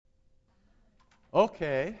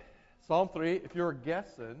Okay, Psalm 3. If you were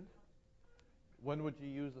guessing, when would you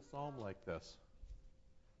use a psalm like this?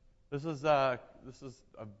 This is a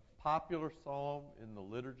popular psalm in the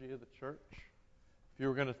liturgy of the church. If you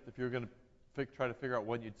were gonna try to figure out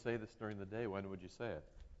when you'd say this during the day, when would you say it?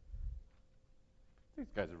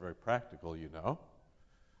 These guys are very practical, you know.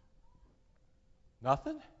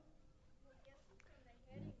 Nothing?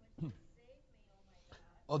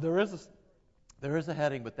 Oh, there is a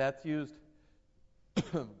heading, but that's used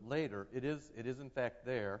later. It is in fact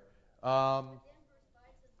there. Um,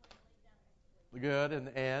 Good,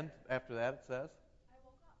 and after that it says?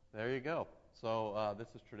 There you go. So this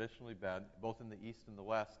has traditionally been, both in the East and the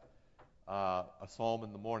West, a psalm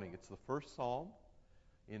in the morning. It's the first psalm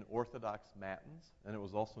in Orthodox Matins, and it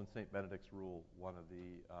was also in St. Benedict's Rule, one of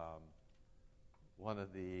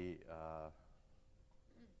the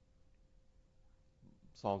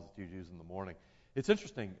psalms that you use in the morning. It's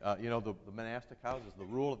interesting, the monastic houses, the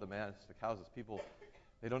rule of the monastic houses, people,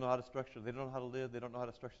 they don't know how to structure, they don't know how to live, they don't know how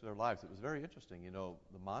to structure their lives. It was very interesting,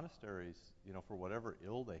 the monasteries, for whatever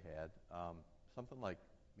ill they had, something like,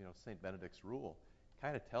 St. Benedict's Rule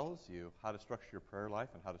kind of tells you how to structure your prayer life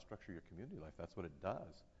and how to structure your community life. That's what it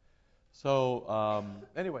does. So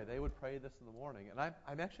anyway, they would pray this in the morning, and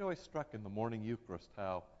I'm actually always struck in the morning Eucharist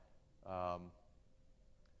how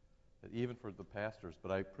that even for the pastors,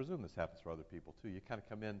 but I presume this happens for other people too, you kind of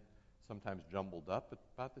come in sometimes jumbled up, but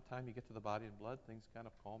about the time you get to the body and blood, things kind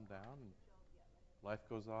of calm down and life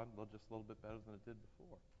goes on just a little bit better than it did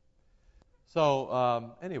before.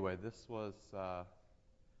 So anyway, this was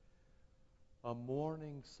a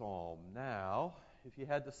morning psalm. Now, if you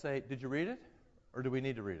had to say, did you read it? Or do we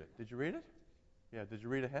need to read it? Did you read it? Yeah, did you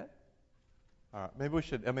read ahead? All right, maybe we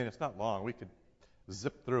should, it's not long. We could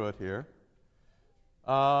zip through it here.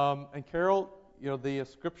 And Carol, the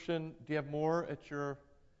ascription, do you have more at your,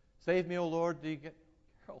 save me, O Lord, do you get,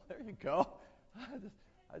 Carol, there you go. I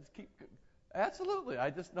just keep, absolutely,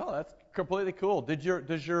 no, that's completely cool. Did you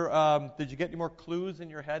get any more clues in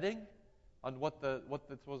your heading on what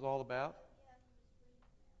this was all about?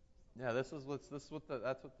 Yeah, that's what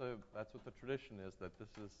the tradition is, that this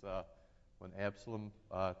is when Absalom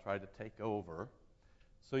tried to take over.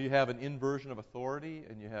 So you have an inversion of authority,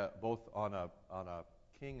 and you have both on a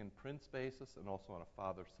king and prince basis, and also on a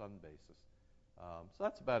father-son basis. So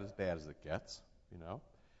that's about as bad as it gets,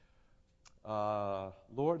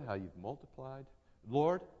 Lord, how you've multiplied.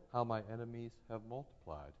 Lord, how my enemies have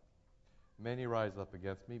multiplied. Many rise up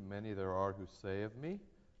against me. Many there are who say of me,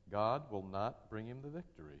 God will not bring him the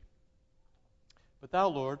victory. But thou,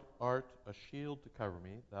 Lord, art a shield to cover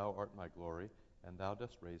me. Thou art my glory, and thou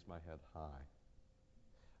dost raise my head high.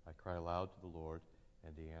 I cry aloud to the Lord,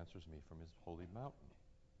 and he answers me from his holy mountain.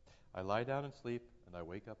 I lie down and sleep, and I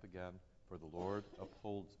wake up again, for the Lord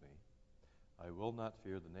upholds me. I will not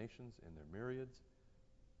fear the nations in their myriads,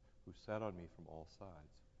 who set on me from all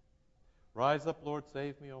sides. Rise up, Lord,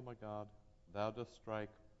 save me, O my God. Thou dost strike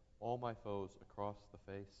all my foes across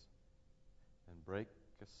the face, and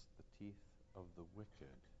breakest the teeth of the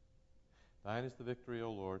wicked. Thine is the victory,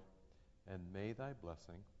 O Lord, and may thy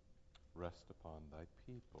blessing rest upon thy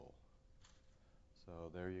people.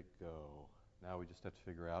 So there you go. Now we just have to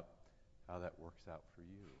figure out how that works out for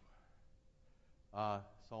you.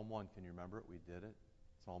 Psalm 1, can you remember it? We did it.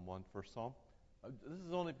 Psalm 1, first psalm. This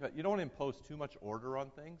is only because you don't want to impose too much order on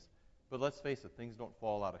things, but let's face it, things don't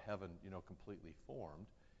fall out of heaven, completely formed.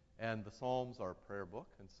 And the Psalms are a prayer book,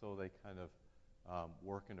 and so they kind of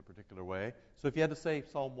work in a particular way. So if you had to say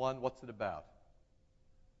Psalm 1, what's it about?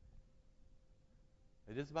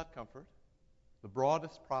 It is about comfort. The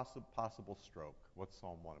broadest possible stroke. What's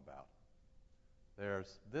Psalm 1 about?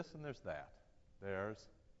 There's this and there's that. There's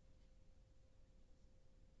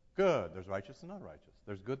good. There's righteous and unrighteous.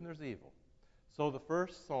 There's good and there's evil. So the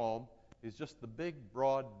first psalm is just the big,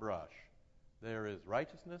 broad brush. There is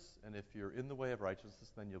righteousness, and if you're in the way of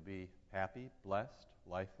righteousness, then you'll be happy, blessed.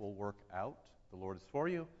 Life will work out. The Lord is for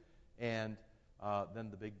you. And then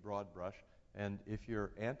the big, broad brush. And if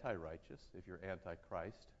you're anti-righteous, if you're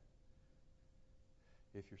anti-Christ,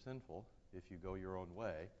 if you're sinful, if you go your own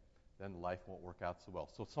way, then life won't work out so well.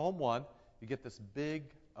 So Psalm 1, you get this big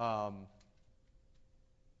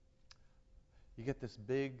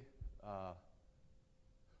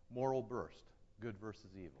moral burst, good versus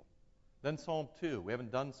evil. Then Psalm 2, we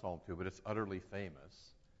haven't done Psalm 2, but it's utterly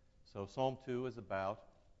famous. So Psalm 2 is about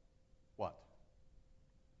what?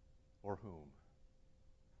 Or whom?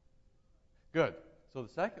 Good. So the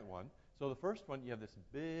second one, so the first one, you have this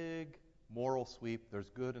big moral sweep. There's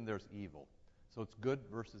good and there's evil. So it's good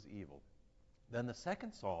versus evil. Then the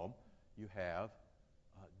second psalm, you have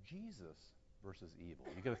Jesus versus evil.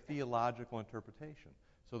 You get a theological interpretation.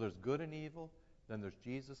 So there's good and evil, then there's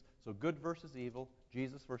Jesus. So good versus evil,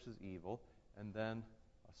 Jesus versus evil, and then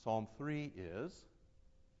Psalm 3 is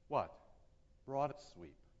what? Broad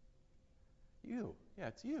sweep. You. Yeah,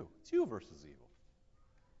 it's you. It's you versus evil.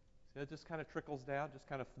 See, it just kind of trickles down.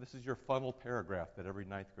 This is your funnel paragraph that every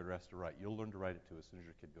ninth grader has to write. You'll learn to write it too as soon as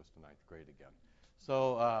your kid goes to ninth grade again.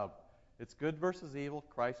 So it's good versus evil,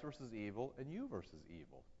 Christ versus evil, and you versus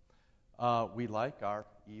evil. We like our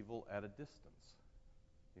evil at a distance,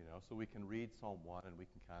 so we can read Psalm 1 and we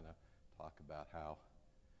can kind of talk about how,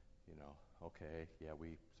 okay, yeah,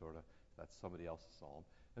 that's somebody else's psalm.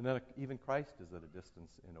 And then even Christ is at a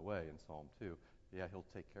distance in a way in Psalm 2. Yeah, he'll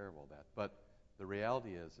take care of all that. But the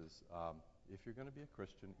reality is if you're going to be a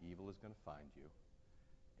Christian, evil is going to find you.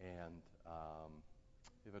 And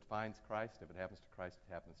if it finds Christ, if it happens to Christ,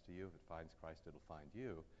 it happens to you. If it finds Christ, it'll find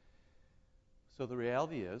you. So the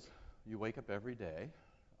reality is you wake up every day,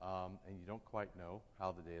 and you don't quite know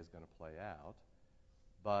how the day is going to play out.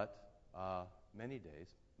 But many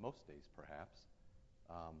days, most days perhaps,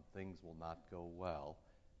 things will not go well.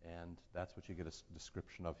 And that's what you get a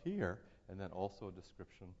description of here, and then also a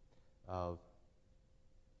description of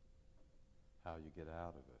how you get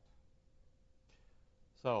out of it.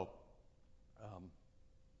 So,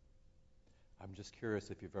 I'm just curious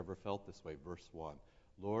if you've ever felt this way. Verse 1,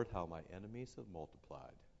 Lord, how my enemies have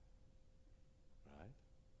multiplied. Right?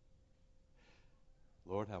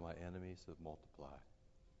 Lord, how my enemies have multiplied.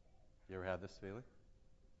 You ever had this feeling?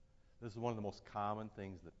 This is one of the most common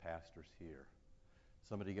things that pastors hear.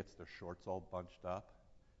 Somebody gets their shorts all bunched up,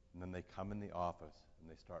 and then they come in the office, and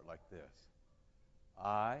they start like this.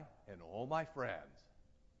 I and all my friends.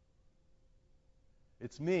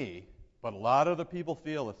 It's me, but a lot of other people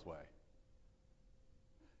feel this way.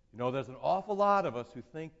 There's an awful lot of us who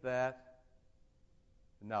think that.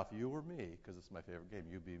 Now, if you were me, because it's my favorite game,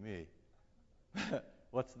 you be me.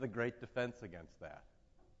 What's the great defense against that?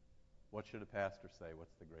 What should a pastor say?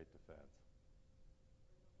 What's the great defense?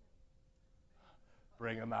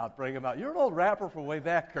 Bring them out, bring them out. You're an old rapper from way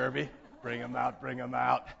back, Kirby. Bring them out, bring them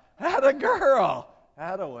out. Atta girl.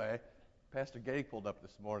 Atta way. Pastor Gay pulled up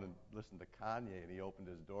this morning and listened to Kanye, and he opened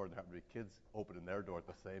his door, and there happened to be kids opening their door at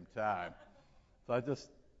the same time. So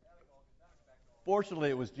fortunately,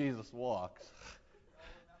 it was Jesus Walks.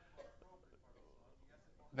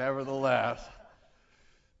 Nevertheless,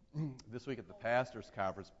 this week at the pastors'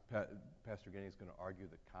 conference, Pastor Gay is going to argue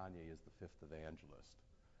that Kanye is the fifth evangelist.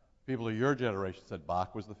 People of your generation said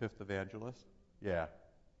Bach was the fifth evangelist. Yeah.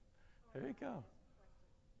 There you go.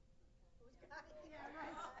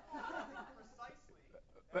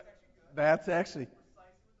 That's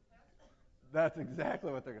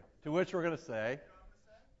exactly what they're going to. To which we're going to say.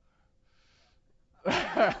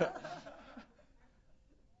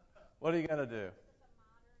 What are you going to do?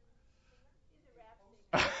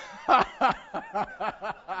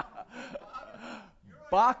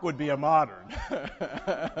 Bach would be a modern.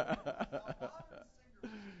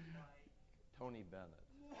 Tony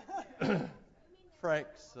Bennett. Frank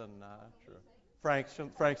Sinatra. Frank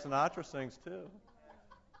Sinatra sings too.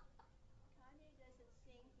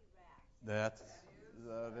 That's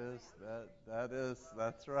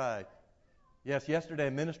right. Yes, yesterday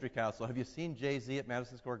in Ministry Council. Have you seen Jay-Z at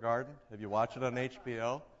Madison Square Garden? Have you watched it on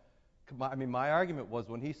HBO? My argument was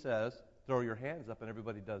when he says, throw your hands up and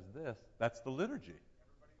everybody does this, that's the liturgy.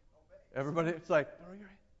 Everybody, it's like, throw your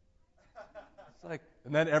hands. It's like,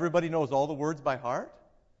 and then everybody knows all the words by heart.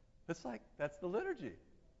 It's like, that's the liturgy.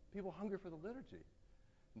 People hungry for the liturgy.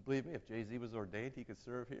 And believe me, if Jay-Z was ordained, he could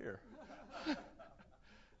serve here.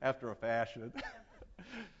 After a fashion.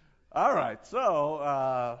 All right,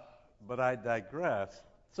 so, but I digress.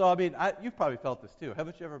 So, you've probably felt this too.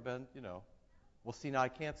 Haven't you ever been, well, see, now I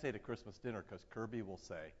can't say to Christmas dinner because Kirby will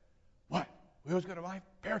say, what? We always go to my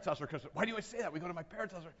parents' house for Christmas. Why do you always say that? We go to my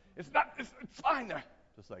parents' house. It's fine there.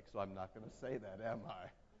 Just like, so I'm not going to say that, am I?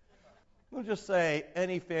 We'll just say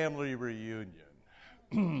any family reunion.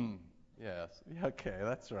 Yes. Okay,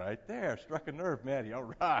 that's right. There, struck a nerve, Maddie.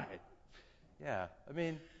 All right. Yeah,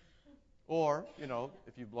 or,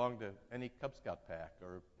 if you belong to any Cub Scout pack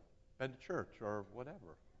or been to church or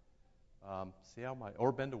whatever.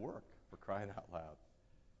 Or been to work, for crying out loud.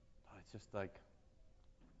 It's just like,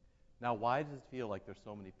 now why does it feel like there's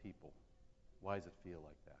so many people? Why does it feel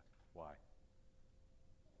like that? Why?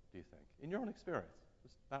 Do you think? In your own experience.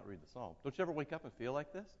 Just not read the psalm. Don't you ever wake up and feel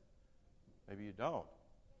like this? Maybe you don't.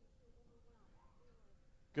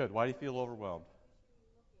 Good. Why do you feel overwhelmed?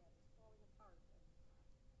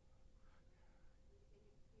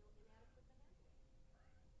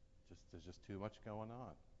 There's just too much going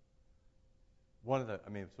on. So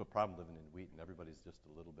a problem living in Wheaton, everybody's just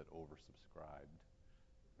a little bit oversubscribed,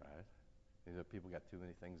 right? People got too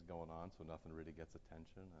many things going on, so nothing really gets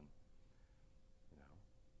attention, and,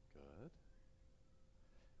 good.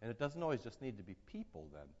 And it doesn't always just need to be people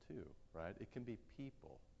then, too, right? It can be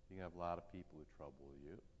people. You can have a lot of people who trouble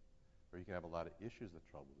you, or you can have a lot of issues that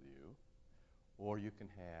trouble you, or you can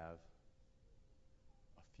have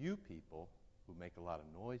a few people who make a lot of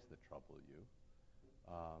noise that trouble you.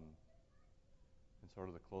 And sort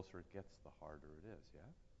of the closer it gets, the harder it is,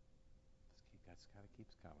 yeah? That kind of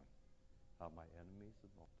keeps coming. How my enemies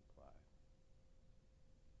have multiplied.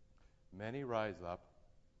 Many rise up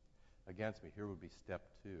against me. Here would be step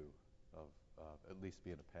 2 of at least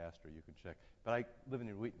being a pastor. You can check. But living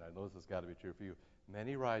in Wheaton, I know this has got to be true for you.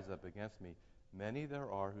 Many rise up against me. Many there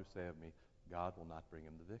are who say of me, God will not bring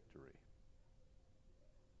him the victory.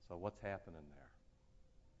 So what's happening there?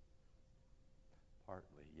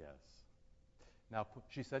 Partly, yes. Now,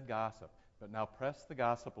 she said gossip, but now press the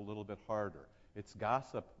gossip a little bit harder. It's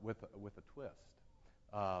gossip with a twist.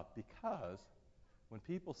 Because when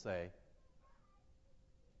people say,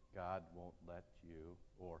 God won't let you,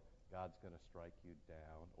 or God's going to strike you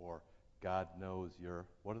down, or God knows you're,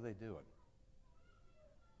 what are they doing?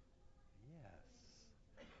 Yes.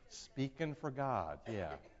 Speaking for God,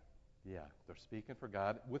 yeah. Yeah, they're speaking for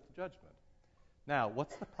God with judgment. Now,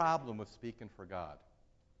 what's the problem with speaking for God?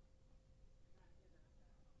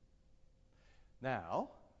 Now,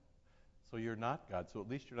 so you're not God, so at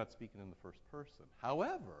least you're not speaking in the first person.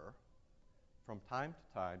 However, from time to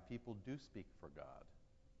time, people do speak for God,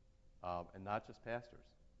 and not just pastors.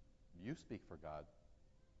 You speak for God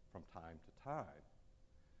from time to time.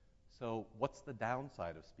 So what's the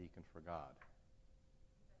downside of speaking for God?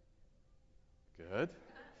 Good.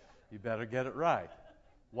 You better get it right.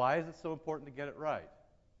 Why is it so important to get it right?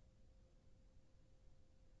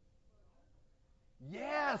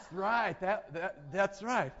 Yes, right. That's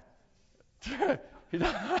right. She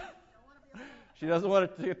doesn't want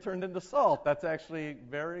it to get turned into salt. That's actually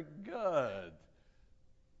very good.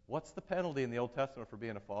 What's the penalty in the Old Testament for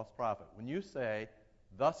being a false prophet? When you say,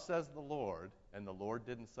 "Thus says the Lord," and the Lord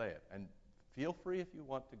didn't say it. And feel free if you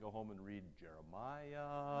want to go home and read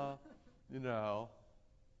Jeremiah,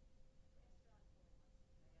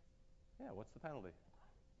 Yeah, what's the penalty?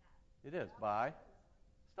 It is by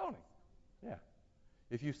stoning. Yeah.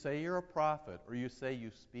 If you say you're a prophet or you say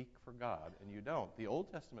you speak for God and you don't, the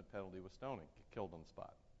Old Testament penalty was stoning, killed on the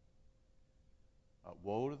spot.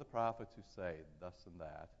 Woe to the prophets who say thus and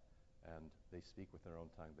that, and they speak with their own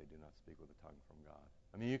tongue. They do not speak with a tongue from God.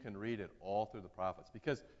 I mean, you can read it all through the prophets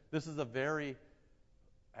because this is actually,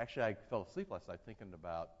 I fell asleep last night thinking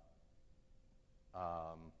about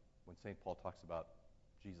when St. Paul talks about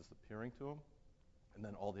Jesus appearing to him, and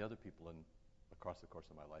then all the other people across the course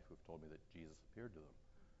of my life who've told me that Jesus appeared to them.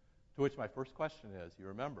 To which my first question is, you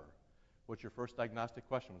remember, what's your first diagnostic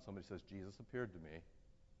question when somebody says, Jesus appeared to me?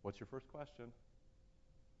 What's your first question?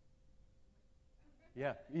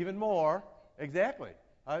 Yeah, even more. Exactly.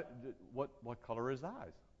 What color are his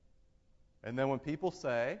eyes? And then when people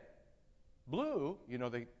say blue,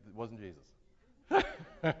 it wasn't Jesus.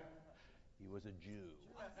 He was a Jew.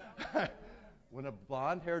 When a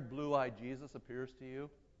blonde-haired, blue-eyed Jesus appears to you,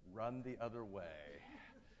 run the other way.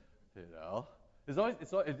 It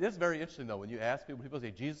is very interesting, though, when you ask people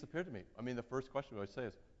say, Jesus appeared to me. I mean, the first question we always say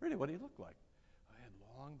is, really, what do you look like? I had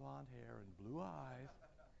long blonde hair and blue eyes.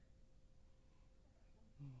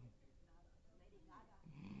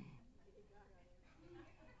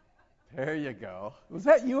 There you go. Was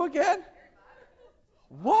that you again?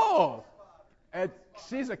 Whoa! And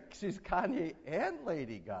she's Kanye and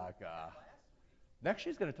Lady Gaga. Next,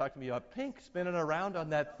 she's going to talk to me about Pink spinning around on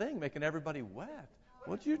that thing, making everybody wet.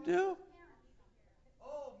 What'd you do?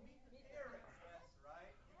 Oh, Meet the Parents.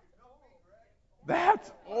 That's right.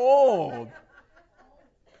 That's old.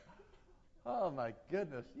 Oh, my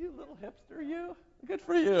goodness. You little hipster, you. Good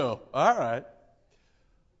for you. All right.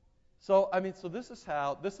 So this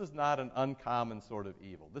is not an uncommon sort of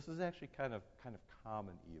evil. This is actually kind of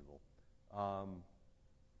common evil.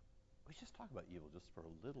 Let's just talk about evil just for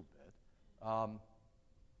a little bit.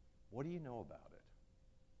 What do you know about it?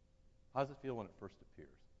 How does it feel when it first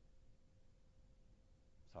appears?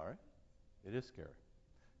 Sorry? It is scary.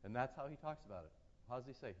 And that's how he talks about it. How does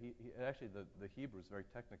he say? Actually, the Hebrew is very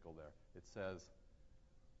technical there. It says,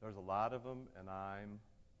 there's a lot of them, and I'm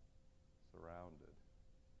surrounded.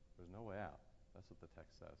 There's no way out. That's what the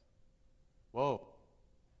text says. Whoa,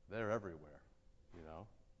 they're everywhere,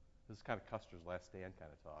 This is kind of Custer's Last Stand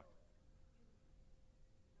kind of talk.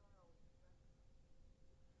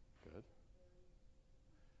 Good.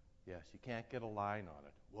 Yes, you can't get a line on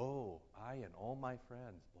it. Whoa, I and all my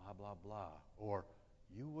friends, blah, blah, blah. Or,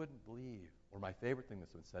 you wouldn't believe. Or my favorite thing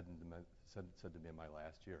that's been said to me in my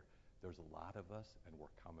last year, there's a lot of us and we're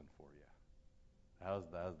coming for you. That was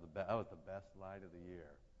the best line of the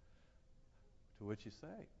year. To which you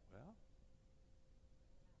say,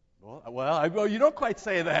 well, you don't quite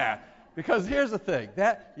say that. Because here's the thing.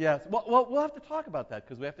 Yes, well, we'll have to talk about that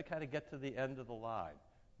because we have to kind of get to the end of the line.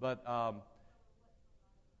 But,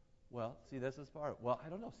 well, see, this is part. Well, I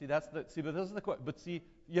don't know. But this is the question. But see,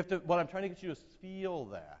 you have to. What I'm trying to get you to feel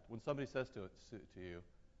that when somebody says to you,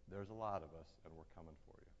 "There's a lot of us, and we're coming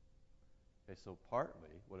for you." Okay, so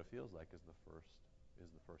partly what it feels like is the first.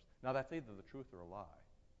 Now that's either the truth or a lie.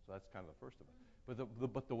 So that's kind of the first of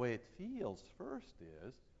it. But the way it feels first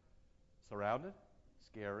is surrounded,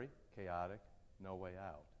 scary, chaotic, no way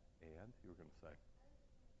out. And you were going to say.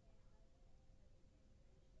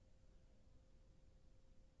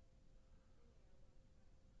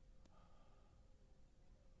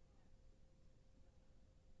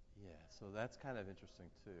 Yeah, so that's kind of interesting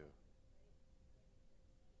too.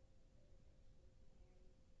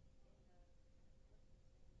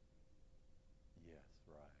 Yes,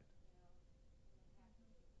 right.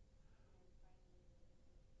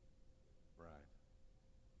 Right.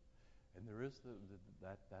 And there is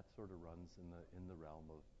that sort of runs in the realm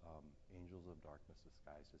of angels of darkness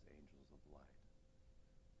disguised as angels of light.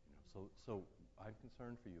 So I'm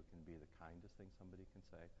concerned for you can be the kindest thing somebody can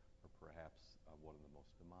say, or perhaps one of the most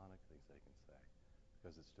demonic things they can say,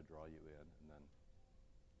 because it's to draw you in and then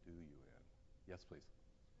do you in. Yes, please.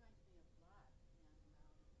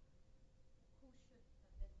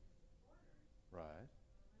 Right.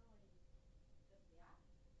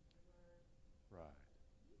 Right.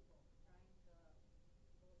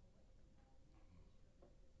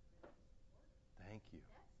 Thank you.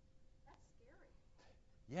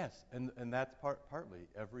 Yes, and that's partly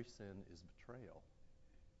every sin is betrayal.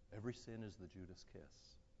 Every sin is the Judas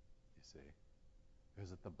kiss, you see.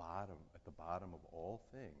 Because at the bottom of all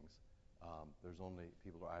things, there's only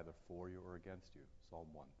people are either for you or against you. Psalm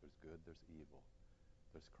 1, there's good, there's evil.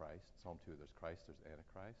 There's Christ. Psalm 2, there's Christ, there's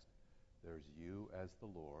Antichrist. There's you as the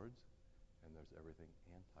Lord's, and there's everything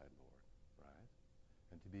anti-Lord, right?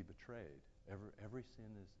 And to be betrayed, every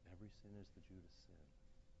sin is the Judas sin.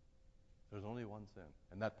 There's only one sin,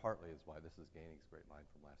 and that partly is why this is gaining its great line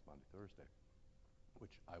from last Monday, Thursday,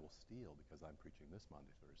 which I will steal because I'm preaching this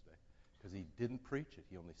Monday, Thursday, because he didn't preach it.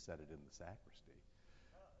 He only said it in the sacristy.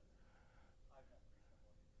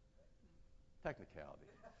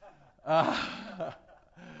 Technicality.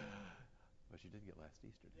 But you did get last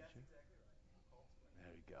Easter, didn't you? Exactly right.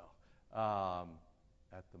 There you go.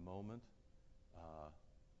 At the moment,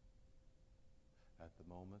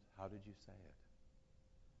 how did you say it?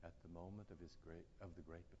 At the moment of the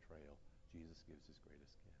great betrayal, Jesus gives his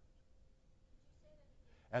greatest gift.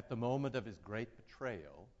 At the moment of his great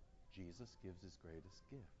betrayal, Jesus gives his greatest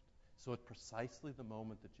gift. So at precisely the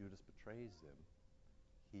moment that Judas betrays him,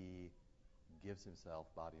 he gives himself,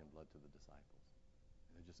 body and blood, to the disciples.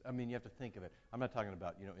 You have to think of it. I'm not talking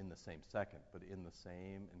about, in the same second, but in the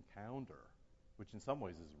same encounter, which in some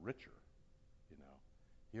ways is richer,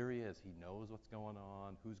 Here he is. He knows what's going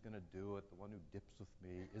on. Who's going to do it? The one who dips with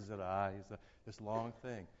me. Is it I? This long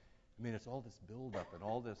thing. It's all this buildup and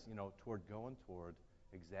all this, toward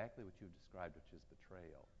exactly what you've described, which is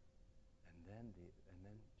betrayal. And then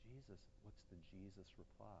Jesus, what's the Jesus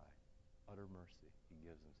reply? Utter mercy. He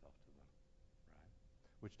gives himself to them, right?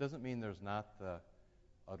 Which doesn't mean there's not the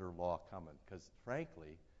utter law coming, because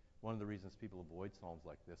frankly, one of the reasons people avoid psalms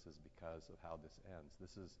like this is because of how this ends.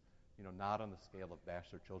 This is, not on the scale of bash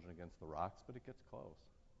their children against the rocks, but it gets close.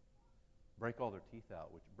 Break all their teeth out,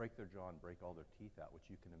 break their jaw and break all their teeth out, which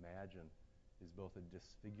you can imagine is both a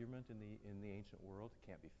disfigurement in the ancient world. It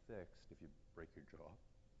can't be fixed if you break your jaw.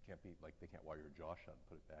 It can't be like they can't wire your jaw shut and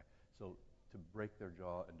put it back. So to break their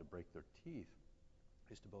jaw and to break their teeth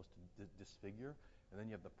is to both disfigure, and then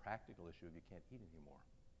you have the practical issue of you can't eat anymore,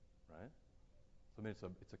 right? So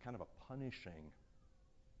it's a kind of a punishing,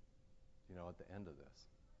 at the end of this.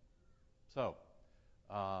 So,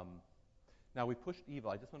 now we pushed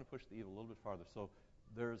evil. I just want to push the evil a little bit farther. So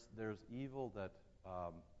there's evil that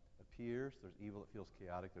appears. There's evil that feels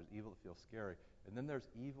chaotic. There's evil that feels scary. And then there's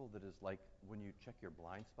evil that is like when you check your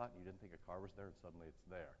blind spot and you didn't think a car was there and suddenly it's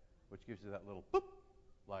there, which gives you that little boop,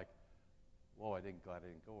 like, whoa, I didn't go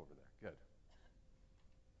over there. Good.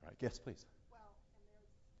 All right. Yes, please. Well,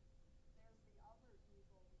 and there's the other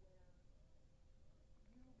evil where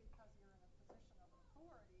you, because you're in a position of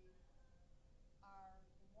authority, are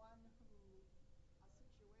the one who a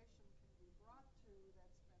situation can be brought to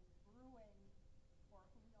that's been brewing for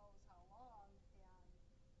who knows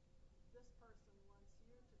this person wants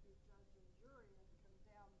you to be judge and jury and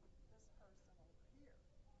condemn this person over here,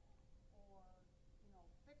 or,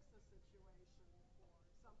 fix the situation, or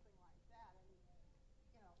something like that. And,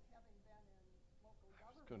 having been in local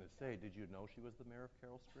I was government. going to say, did you know she was the mayor of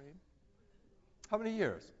Carroll Stream? How many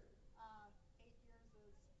years? 8 years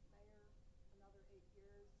as mayor, another 8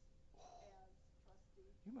 years as trustee.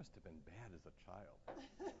 You must have been bad as a child.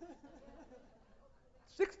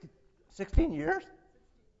 16 years? 16 years, yeah.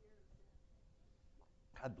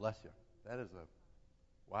 God bless you. That is a,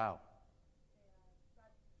 wow.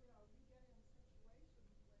 But, you get in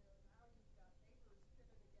situations where now you've got neighbors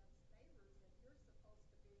pitted against neighbors, and you're supposed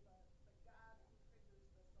to be the God who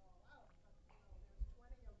figures this all out. But, there's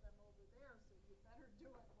 20 of them over there, so you better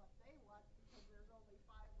do it what they want because there's only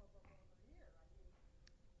 5 of them over here. I mean,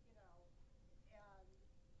 and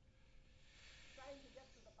trying to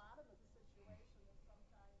get to the bottom of the situation is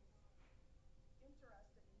sometimes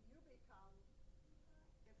interesting. And you become,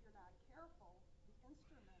 if you're not careful, the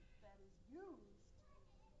instrument that is used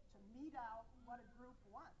to mete out what a group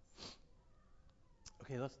wants.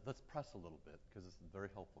 Okay, let's press a little bit because this is very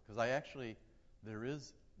helpful. Because there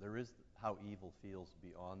is how evil feels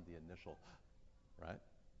beyond the initial, right?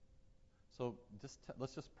 So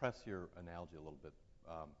let's just press your analogy a little bit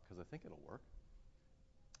because I think it'll work.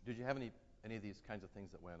 Did you have any of these kinds of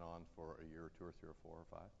things that went on for a year or 2 or 3 or 4 or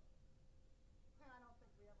 5? I don't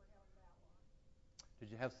think we ever had them that long. Did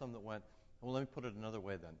you have some that went? Well, let me put it another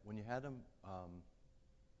way then. When you had them, some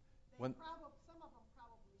of them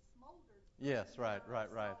probably smoldered. Yes, right. Before they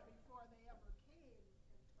ever came in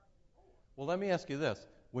front of the board. Well, let me ask you this: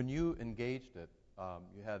 when you engaged it,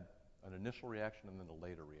 you had an initial reaction and then a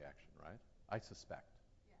later reaction, right? I suspect.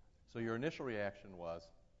 Yeah. So your initial reaction was,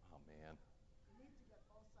 "Oh man, you need to get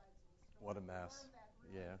both sides of the story. what a mess." Learn that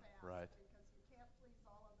really Yeah, fast right. Because you can't please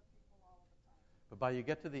all of the people all of the time. But by you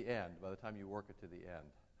get to the end, by the time you work it to the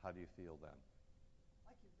end, how do you feel then?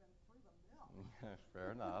 Like you've been through the mill.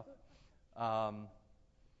 Fair enough.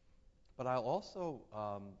 But I'll also,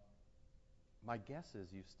 my guess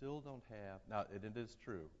is you still don't have, now it is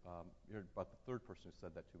true, you're about the third person who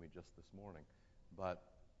said that to me just this morning, but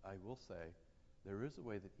I will say there is a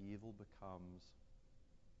way that evil becomes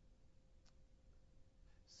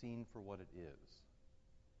seen for what it is,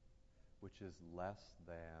 which is less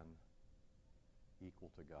than equal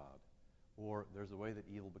to God. Or there's a way that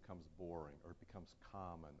evil becomes boring, or it becomes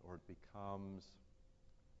common, or it becomes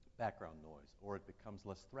background noise, or it becomes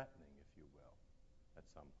less threatening, if you will, at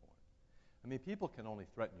some point. I mean, people can only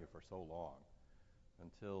threaten you for so long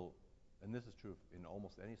until, and this is true in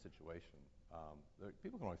almost any situation,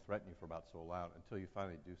 people can only threaten you for about so long until you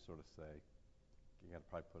finally do sort of say, you got to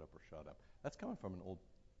probably put up or shut up. That's coming from an old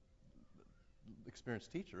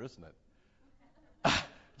experienced teacher, isn't it?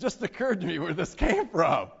 Just occurred to me where this came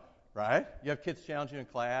from, right? You have kids challenge you in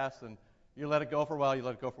class, and you let it go for a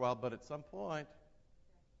while, but at some point,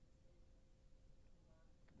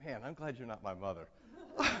 man, I'm glad you're not my mother.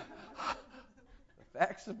 The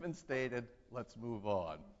facts have been stated. Let's move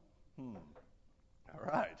on. All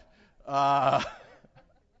right. Sometimes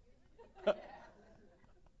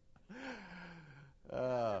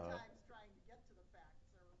trying to get to the facts are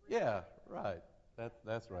really Yeah, right. That's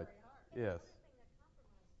right. very hard. Yes.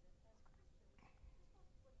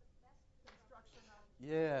 Construction of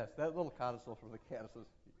Yes, that little codicil from the catechism.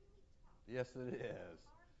 Yes, it is.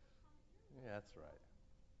 Yeah, that's right.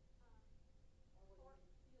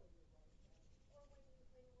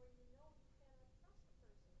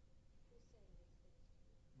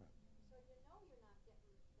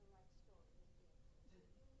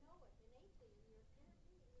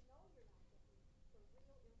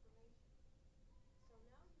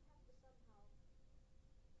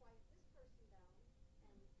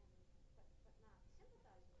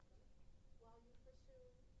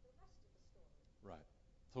 Right.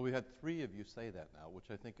 So we had 3 of you say that now, which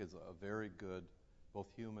I think is a very good, both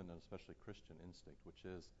human and especially Christian instinct, which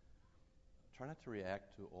is try not to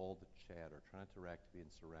react to all the chatter. Try not to react to being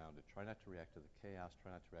surrounded. Try not to react to the chaos.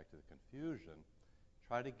 Try not to react to the confusion.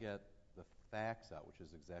 Try to get the facts out, which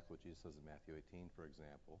is exactly what Jesus says in Matthew 18, for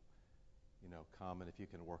example. Come, and if you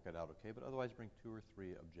can work it out, okay. But otherwise, bring 2 or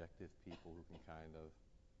 3 objective people who can kind of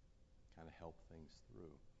help things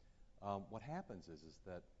through. What happens is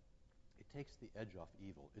that it takes the edge off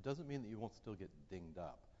evil. It doesn't mean that you won't still get dinged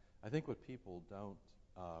up. I think what people don't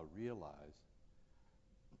realize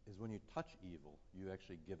is when you touch evil, you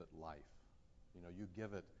actually give it life. You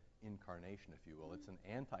give it incarnation, if you will. It's an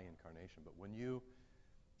anti-incarnation, but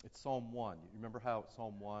it's Psalm 1. You remember how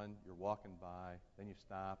Psalm 1, you're walking by, then you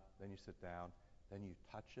stop, then you sit down, then you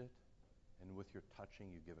touch it, and with your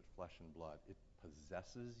touching, you give it flesh and blood. It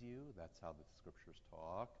possesses you. That's how the scriptures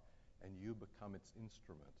talk. And you become its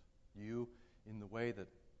instrument. You, in the way that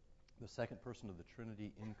the second person of the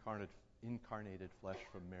Trinity incarnated flesh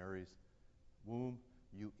from Mary's womb,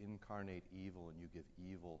 you incarnate evil and you give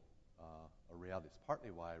evil a reality. It's partly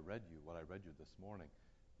why what I read you this morning.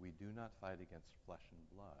 We do not fight against flesh and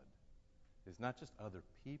blood. It's not just other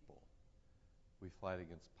people. We fight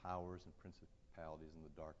against powers and principalities in the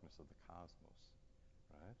darkness of the cosmos,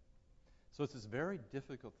 right? So it's this very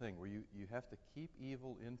difficult thing where you have to keep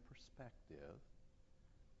evil in perspective,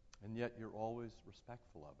 and yet you're always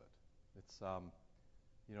respectful of it. It's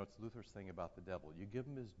it's Luther's thing about the devil. You give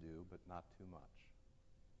him his due, but not too much.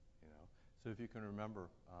 So if you can remember,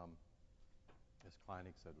 as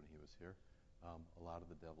Kleinig said when he was here, a lot of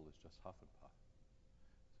the devil is just huff and puff.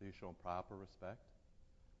 So you show him proper respect,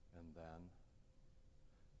 and then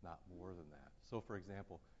not more than that. So, for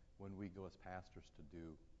example, when we go as pastors to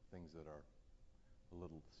do things that are a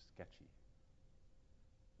little sketchy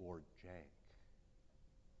or jank,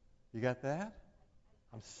 you got that?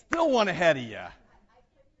 I'm still one ahead of you.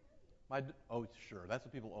 Sure. That's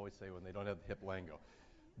what people always say when they don't have the hip lingo.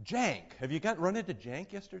 Jank. Have you run into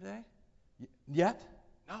jank yesterday? Yet?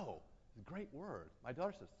 No. It's a great word. My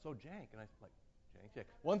daughter says, so jank. And I like, jank.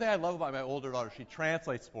 One thing I love about my older daughter, she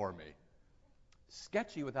translates for me.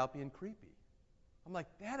 Sketchy without being creepy. I'm like,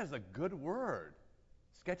 that is a good word.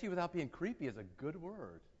 Sketchy without being creepy is a good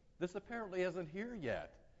word. This apparently isn't here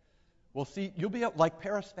yet. Well, see, you'll be like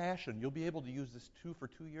Paris Fashion. You'll be able to use this for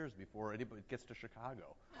 2 years before anybody gets to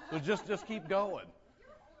Chicago. So just keep going.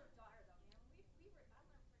 Your older daughter, though, man. I'll never forget. We were in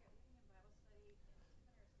Bible study, and Tiffany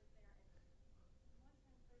are sitting there, and one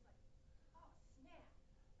time Claire's like, "Oh snap!"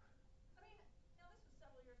 I mean, now this was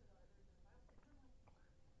several years ago that we were doing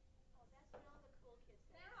Bible study, and I'm like, "Oh, that's what all the cool kids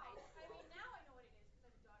say." Now, now I know what it is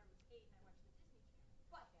because I have a daughter who's 8, and I watch the Disney Channel.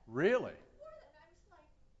 But Really? before that, I'm just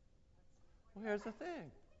like, Well, here's the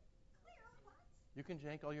thing. Claire, what? You can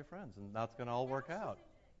jank all your friends, and that's going to all work out.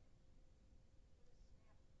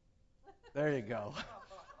 There you go.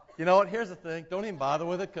 You know what? Here's the thing. Don't even bother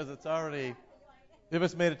with it because it's already, if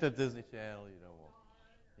it's made it to Disney Channel,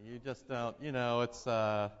 you just don't, it's,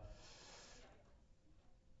 oh,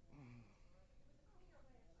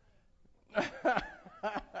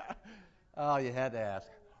 you had to ask.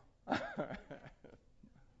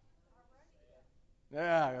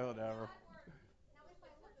 Yeah, whatever. Now, if I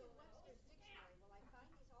look in Webster's dictionary, will I find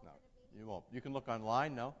these No, alternate meanings? you won't. You can look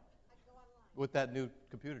online, no? I can go online. With that new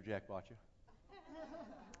computer Jack bought you.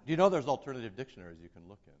 Do you know there's alternative dictionaries you can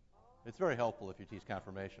look in? It's very helpful if you teach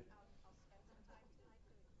confirmation. I'll spend some time tonight doing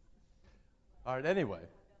this. All right, anyway.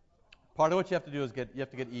 Part of what you have to do is you have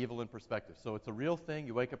to get evil in perspective. So it's a real thing.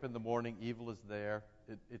 You wake up in the morning, evil is there.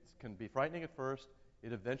 It can be frightening at first.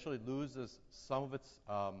 It eventually loses some of its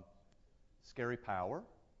scary power,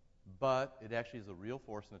 but it actually is a real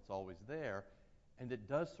force and it's always there. And it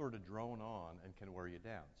does sort of drone on and can wear you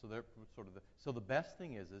down. So so the best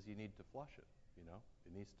thing is you need to flush it.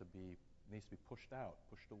 It needs to be pushed out,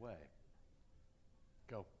 pushed away.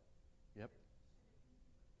 Go. Yep.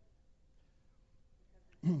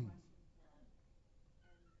 Good.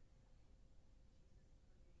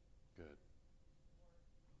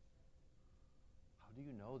 How do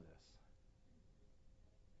you know this?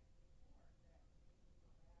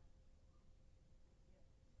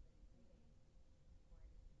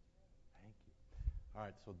 Thank you. All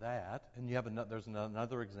right, so that, and there's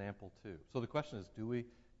another example too. So the question is, do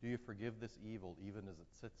you forgive this evil even as it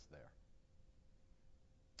sits there?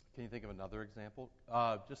 Can you think of another example?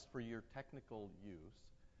 Just for your technical use,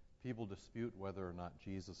 people dispute whether or not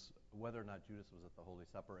Judas was at the Holy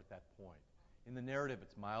Supper at that point. In the narrative,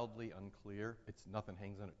 it's mildly unclear. Nothing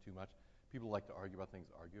hangs on it too much. People like to argue about things,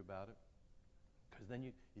 argue about it. Because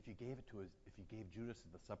then if you gave Judas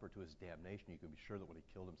the supper to his damnation, you can be sure that when he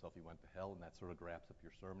killed himself, he went to hell, and that sort of wraps up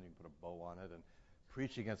your sermon. You can put a bow on it and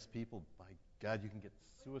preach against people. By God, you can get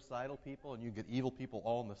suicidal people and you can get evil people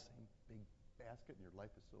all in the same big basket, and your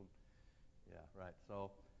life is so, yeah, right.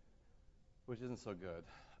 So, which isn't so good.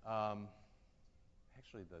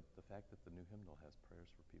 Actually, the fact that the new hymnal has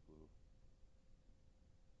prayers for people who,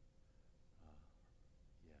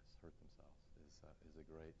 hurt themselves is a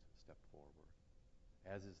great step forward.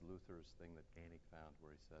 As is Luther's thing that Koenig found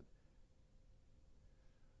where he said,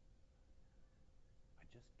 I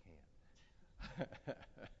just can't.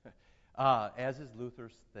 As is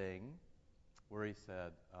Luther's thing where he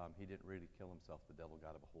said he didn't really kill himself. The devil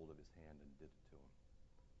got a hold of his hand and did it to him,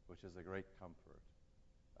 which is a great comfort.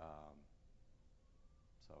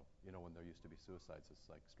 So when there used to be suicides, it's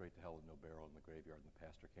like straight to hell with no barrel in the graveyard, and the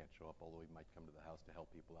pastor can't show up, although he might come to the house to help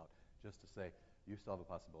people out, just to say, you still have a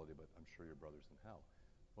possibility, but I'm sure your brother's in hell.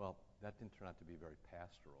 Well, that didn't turn out to be very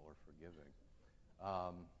pastoral or forgiving.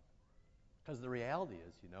 Because the reality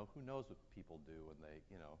is, who knows what people do when they,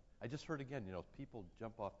 I just heard again, people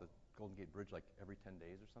jump off the Golden Gate Bridge like every 10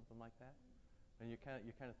 days or something like that. And you're kind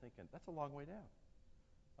of thinking, that's a long way down.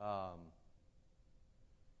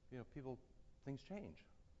 Things change.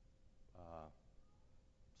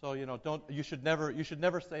 So you should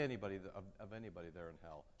never say anybody of anybody there in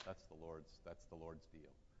hell. That's the Lord's deal.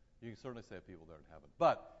 You can certainly say of people there in heaven.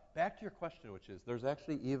 But back to your question, which is there's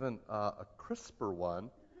actually even a crisper one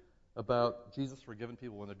about Jesus forgiving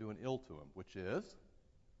people when they're doing ill to him, which is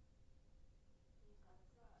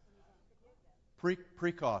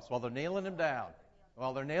precause, while they're nailing him down.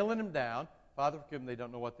 Father, forgive them, they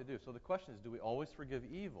don't know what to do. So the question is, do we always forgive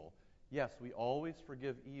evil? Yes, we always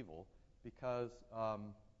forgive evil because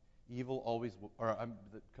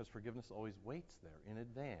because forgiveness always waits there in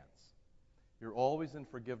advance. You're always in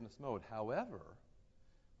forgiveness mode. However,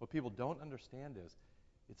 what people don't understand is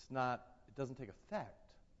it doesn't take effect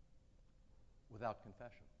without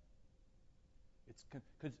confession.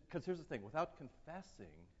 Because here's the thing, without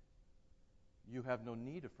confessing, you have no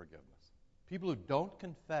need of forgiveness. People who don't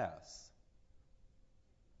confess,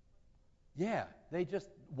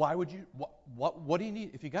 why would you, what do you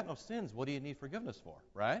need? If you got no sins, what do you need forgiveness for,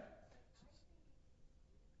 right?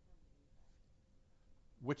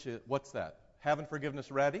 What's that? Having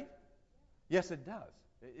forgiveness ready? Yes, it does.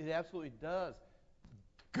 It absolutely does.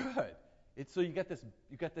 Good. So you got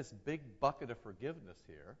this big bucket of forgiveness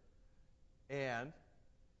here, and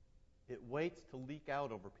it waits to leak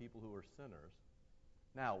out over people who are sinners.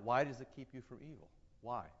 Now, why does it keep you from evil?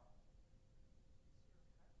 Why?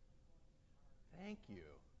 Thank you.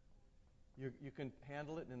 You can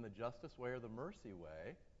handle it in the justice way or the mercy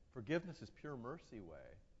way. Forgiveness is pure mercy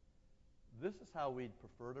way. This is how we'd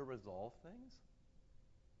prefer to resolve things.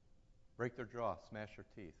 Break their jaw, smash their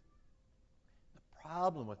teeth. The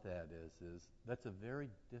problem with that is that's a very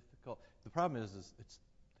difficult. The problem is it's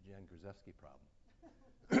the Jan Gruszewski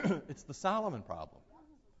problem. It's the Solomon problem.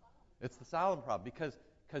 It's the Solomon problem because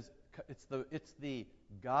it's the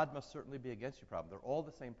God must certainly be against you problem. They're all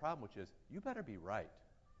the same problem, which is you better be right.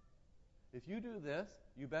 If you do this,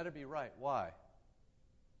 you better be right. Why?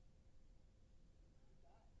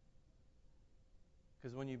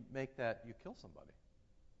 Because when you make that, you kill somebody.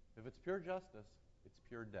 If it's pure justice, it's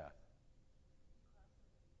pure death.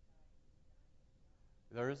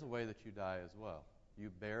 There is a way that you die as well. You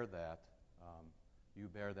bear that. You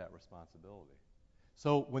bear that responsibility.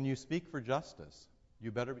 So when you speak for justice, you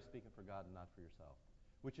better be speaking for God and not for yourself.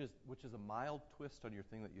 Which is a mild twist on your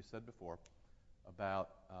thing that you said before about.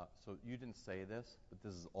 So you didn't say this, but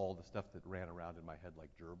this is all the stuff that ran around in my head like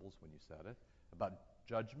gerbils when you said it about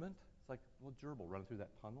judgment. It's like a little gerbil running through that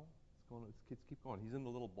tunnel. It's keep going. He's in the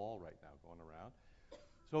little ball right now going around.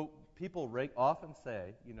 So people often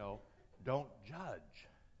say, don't judge.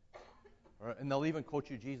 And they'll even quote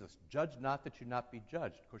you Jesus, judge not that you not be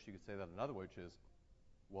judged. Of course, you could say that another way, which is,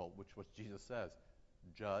 what Jesus says,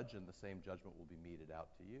 judge and the same judgment will be meted out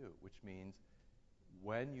to you, which means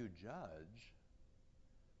when you judge,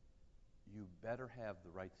 you better have the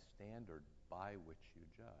right standard by which you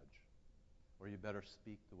judge. Or you better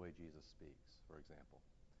speak the way Jesus speaks, for example.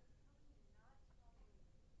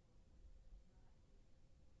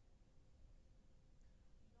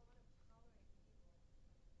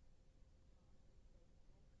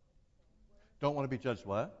 Don't want to be judged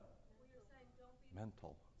what?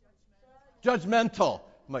 Mental. Judgmental.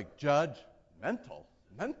 I'm like, judgmental?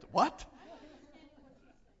 What?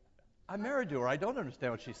 I'm married to her. I don't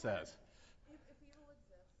understand what she says. If evil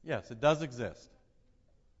exists. Yes, it does exist.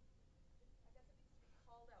 I guess it needs to be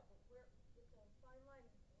called out, but it's a fine line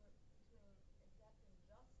between exacting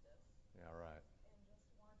justice Right. and just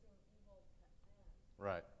wanting evil to end.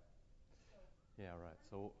 Right. So, Yeah, right.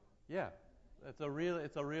 So, yeah, it's a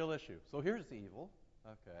real issue. So here's the evil.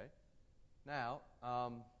 Okay. Now,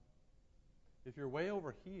 if you're way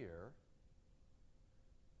over here,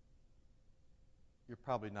 you're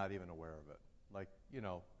probably not even aware of it. Like, you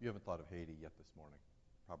haven't thought of Haiti yet this morning.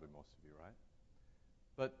 Probably most of you, right?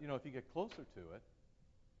 But, if you get closer to it,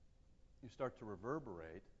 you start to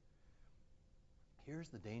reverberate. Here's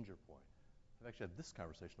the danger point. I've actually had this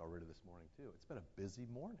conversation already this morning, too. It's been a busy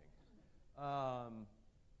morning.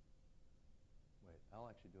 Wait, I'll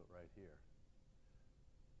actually do it right here.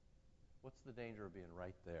 What's the danger of being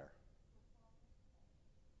right there?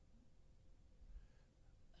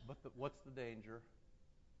 But what's the danger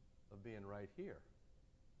of being right here?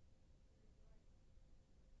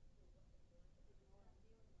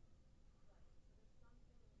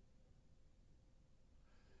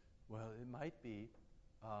 Well, it might be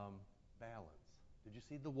balance. Did you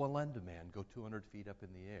see the Wallenda man go 200 feet up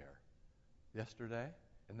in the air yesterday?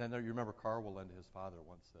 And then you remember Carl Wallenda, his father,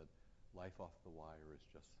 once said, life off the wire is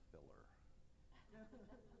just filler.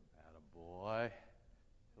 Attaboy.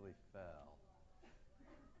 Till he fell.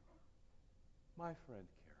 My friend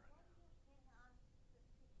Karen.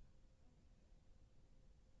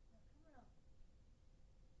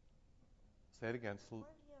 Say it again.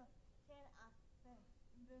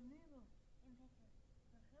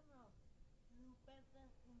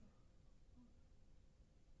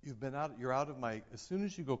 You're out of my, as soon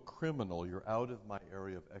as you go criminal, you're out of my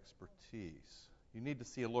area of expertise. You need to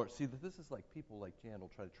see a lawyer. See, this is like people like Jan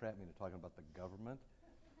will try to trap me into talking about the government.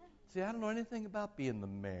 See, I don't know anything about being the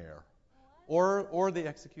mayor or the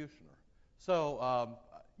executioner. So,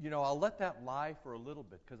 I'll let that lie for a little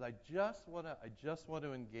bit because I just want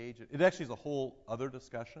to engage it. It actually is a whole other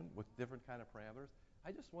discussion with different kind of parameters.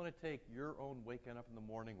 I just want to take your own waking up in the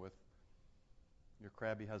morning with your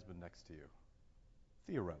crabby husband next to you.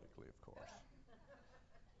 Theoretically, of course.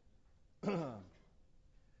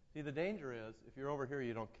 See, the danger is, if you're over here,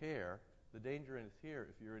 you don't care. The danger is here.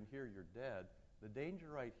 If you're in here, you're dead. The danger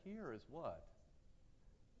right here is what?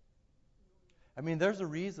 I mean, there's a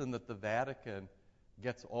reason that the Vatican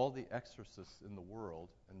gets all the exorcists in the world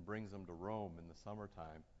and brings them to Rome in the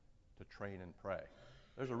summertime to train and pray.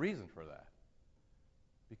 There's a reason for that.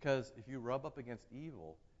 Because if you rub up against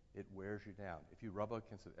evil, it wears you down. If you rub up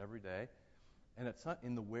against it every day, and it's not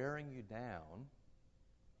in the wearing you down,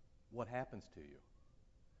 what happens to you?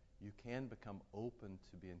 You can become open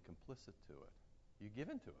to being complicit to it. You give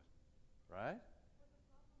into it, right?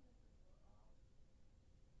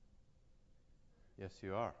 Yes,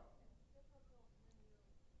 you are.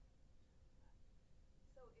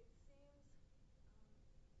 So it seems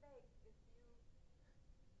fake if you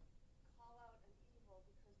call out an evil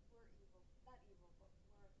because we're evil. Not evil, but we're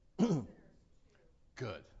sinners too.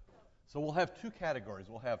 Good. So we'll have two categories.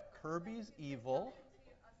 We'll have Kirby's evil. To a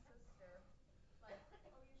sister, like,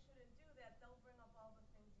 oh, you shouldn't do that. They'll bring up all the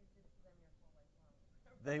things you did to them your whole life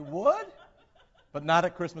long. They would, but not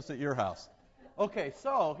at Christmas at your house. Okay,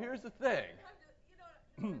 so here's the thing. You know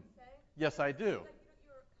what I'm saying? Yes, I do. Like,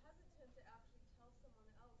 you're hesitant to actually tell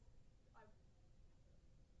someone else,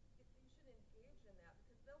 if you should engage in that,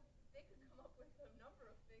 because they could come up with a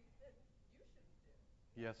number of things that you shouldn't do.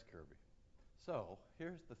 Yes, Kirby. So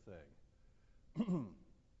here's the thing. The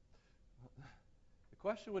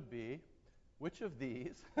question would be, which of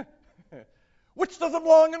these, which does it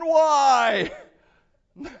belong and why?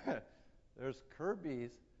 There's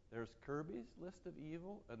Kirby's list of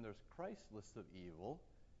evil and there's Christ's list of evil,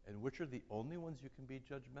 and which are the only ones you can be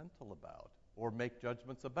judgmental about or make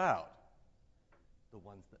judgments about? The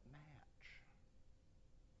ones that match.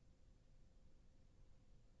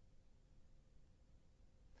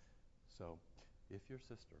 So, if your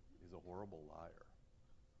sister is a horrible liar,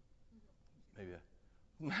 maybe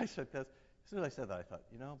I said this. As soon as I said that, I thought,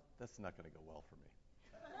 that's not going to go well for me.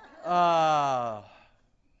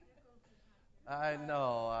 I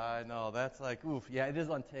know. That's like, oof. Yeah, it is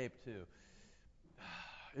on tape, too.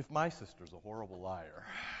 If my sister's a horrible liar,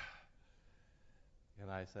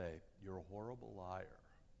 and I say, you're a horrible liar,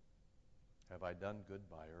 have I done good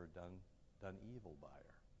by her or done evil by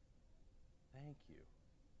her? Thank you.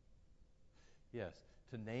 Yes,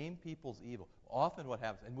 to name people's evil. Often what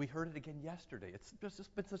happens, and we heard it again yesterday, it's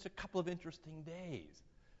just been such a couple of interesting days.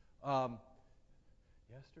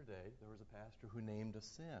 Yesterday, there was a pastor who named a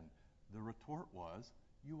sin. The retort was,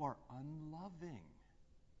 you are unloving.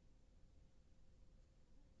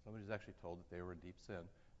 Somebody's actually told that they were in deep sin.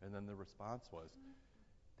 And then the response was,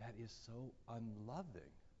 that is so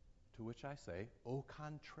unloving. To which I say, au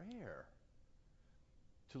contraire.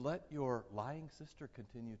 To let your lying sister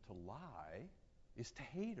continue to lie is to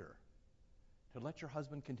hate her. To let your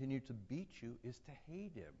husband continue to beat you is to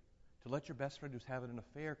hate him. To let your best friend who's having an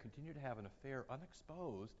affair continue to have an affair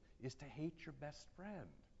unexposed is to hate your best friend.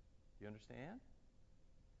 You understand?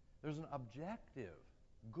 There's an objective,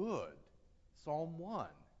 good, Psalm 1,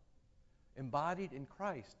 embodied in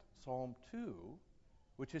Christ, Psalm 2,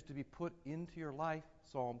 which is to be put into your life,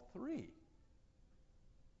 Psalm 3.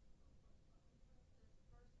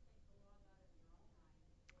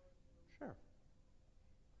 Sure.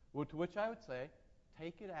 Well, to which I would say,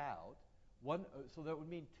 take it out. So that would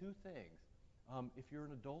mean two things. If you're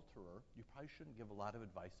an adulterer, you probably shouldn't give a lot of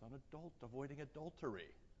advice on avoiding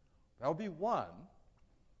adultery. That would be one.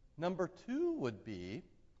 Number two would be,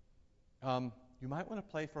 you might want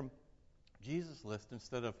to play from Jesus' list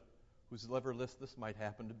instead of whosever list this might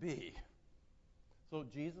happen to be. So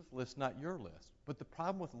Jesus' list, not your list. But the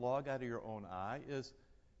problem with log out of your own eye is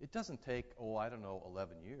It doesn't take, 11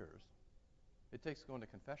 years. It takes going to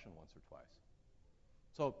confession once or twice.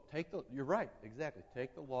 So you're right, exactly.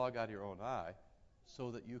 Take the log out of your own eye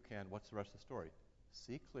so that you can, what's the rest of the story?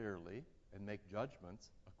 See clearly and make judgments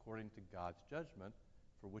according to God's judgment,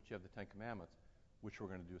 for which you have the Ten Commandments, which we're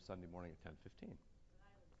going to do Sunday morning at 10:15.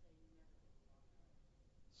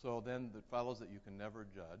 So then it follows that you can never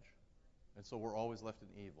judge, and so we're always left in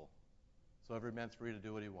evil. So every man's free to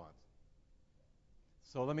do what he wants.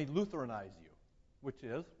 So let me Lutheranize you, which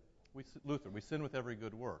is, we sin with every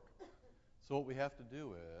good work. So what we have to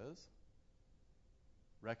do is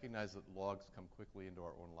recognize that logs come quickly into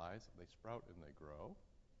our own lives. They sprout and they grow.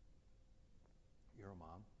 You're a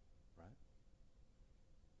mom, right?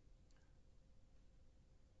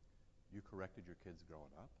 You corrected your kids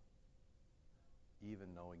growing up,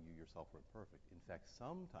 even knowing you yourself were imperfect. In fact,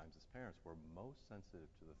 sometimes as parents, we're most sensitive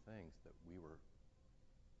to the things that we were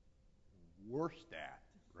worst at,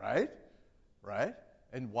 right? Right?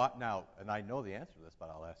 And what now, and I know the answer to this, but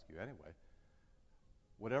I'll ask you anyway.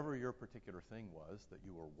 Whatever your particular thing was that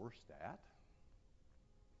you were worst at,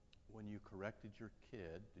 when you corrected your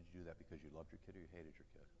kid, did you do that because you loved your kid or you hated your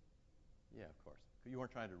kid? Yeah, of course. You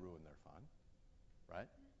weren't trying to ruin their fun, right?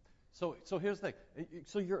 So here's the thing.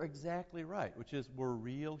 So you're exactly right, which is we're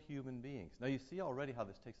real human beings. Now you see already how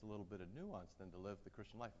this takes a little bit of nuance then to live the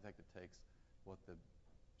Christian life. In fact, it takes what the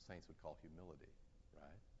saints would call humility,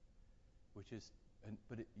 right? Which is,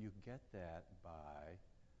 you get that by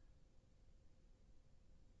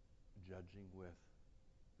judging with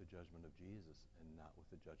the judgment of Jesus and not with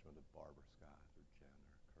the judgment of Barbara Scott or Jen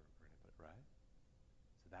or Kurt or anybody, right?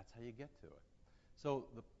 So that's how you get to it. So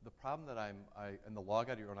the problem that and the log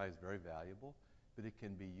out of your own eye is very valuable, but it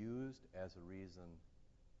can be used as a reason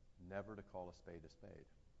never to call a spade,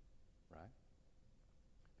 right?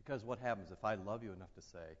 Because what happens if I love you enough to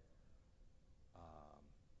say,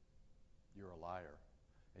 you're a liar,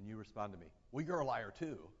 and you respond to me, well, you're a liar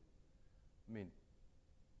too. I mean,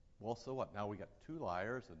 well, so what? Now we got two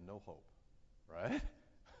liars and no hope, right?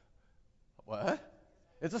 What?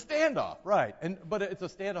 It's a standoff, right? But it's a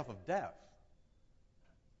standoff of death,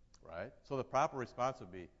 right? So the proper response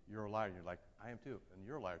would be, you're a liar. And you're like, I am too. And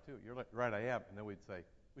you're a liar too. You're like, right, I am. And then we'd say,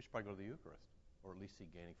 we should probably go to the Eucharist, or at least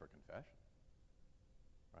seek gaining for confession,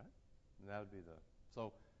 right? And that would be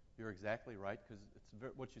so you're exactly right, because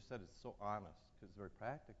what you said is so honest, because it's very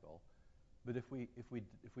practical. But if we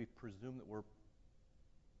presume that we're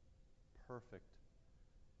perfect,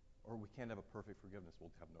 or we can't have a perfect forgiveness,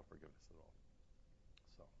 we'll have no forgiveness at all.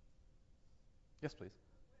 So, yes, please.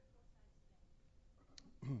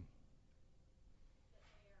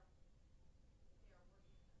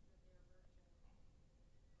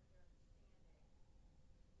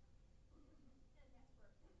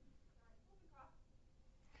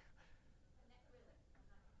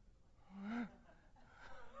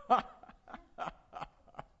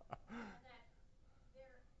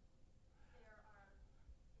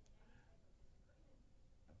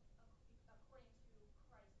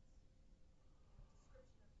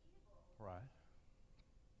 Right.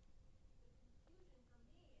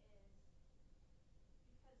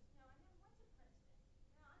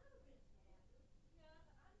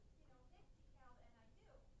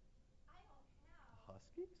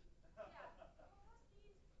 Huskies?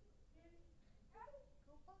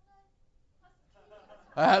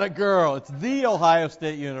 I had a girl. It's the Ohio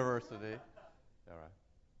State University. All right.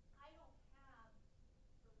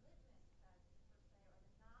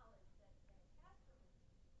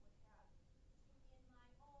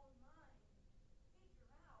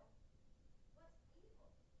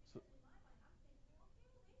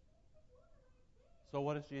 So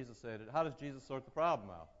what does Jesus say? How does Jesus sort the problem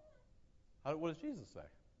out? What does Jesus say?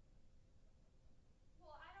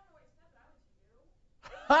 Well, I don't know what he said, but I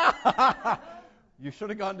went to you. You should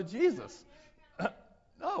have gone to Jesus.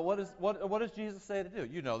 No, what does Jesus say to do?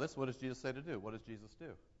 You know this. What does Jesus say to do? What does Jesus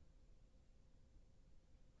do?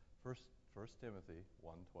 First Timothy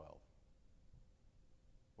 1:12.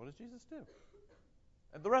 What does Jesus do?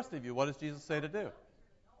 And the rest of you, what does Jesus say to do?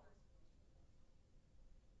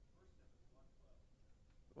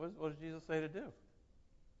 What does Jesus say to do?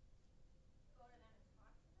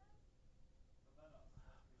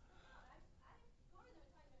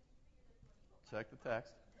 Check the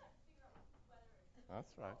text. That's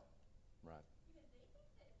right. Right.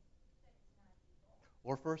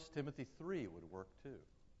 Or 1 Timothy 3 would work too.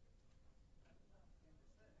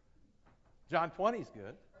 John 20 is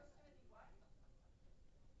good.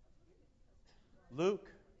 Luke,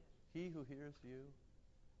 he who hears you.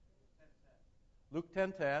 Luke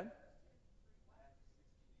 10:10.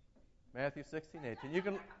 Matthew 16, 18. You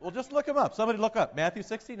can, well, just look them up. Somebody look up. Matthew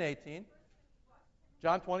 16, 18.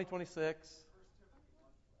 John 20, 26.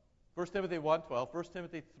 1 Timothy 1, 12. 1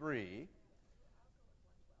 Timothy 3.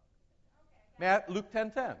 Luke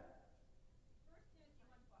 10, 10.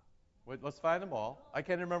 Wait, let's find them all. I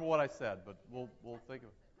can't remember what I said, but we'll think of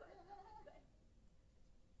it.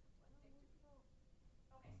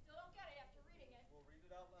 Okay, still don't get it after reading it. We'll read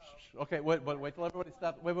it out loud. Okay, wait till everybody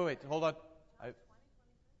stops. Wait. Hold on.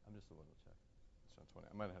 I'm just a little check. It's on 20.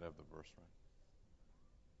 I might not have the verse right.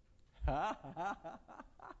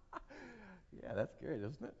 Yeah, that's great,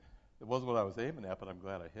 isn't it? It wasn't what I was aiming at, but I'm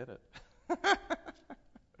glad I hit it.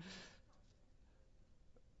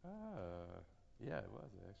 Yeah, it was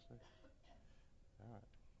actually. All right,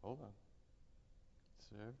 hold on.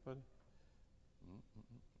 So everybody.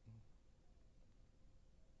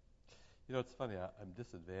 You know, it's funny. I'm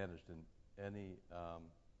disadvantaged in any.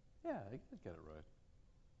 Yeah, I did get it right.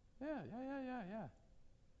 Yeah.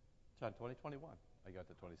 John 20, 21. I got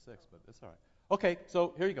to 26, but it's all right. Okay,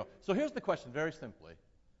 so here you go. So here's the question, very simply.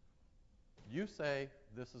 You say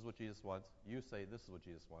this is what Jesus wants. You say this is what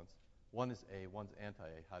Jesus wants. One is A, one's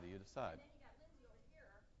anti-A. How do you decide? And then you got Lindsay over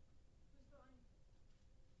here, who's going, okay,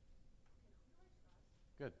 who do I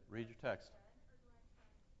trust? Good. Read your text. Ben, or do I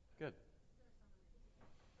trust Good. or do I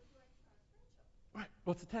trust Rachel? Right.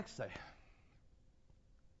 What's the text say? I thank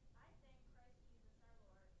Christ Jesus our Lord, who has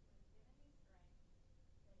given me strength, that he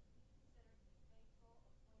considers me faithful,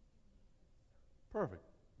 appointing me to the service. Perfect.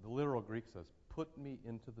 The literal Greek says, put me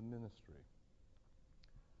into the ministry.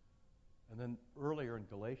 And then earlier in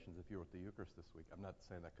Galatians, if you were at the Eucharist this week, I'm not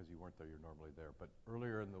saying that because you weren't there, you're normally there, but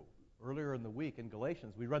earlier in the week in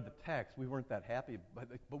Galatians, we read the text. We weren't that happy,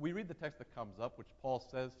 but we read the text that comes up, which Paul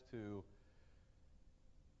says to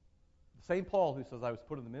the same Paul who says, I was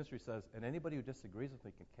put in the ministry, says, and anybody who disagrees with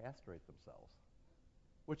me can castrate themselves.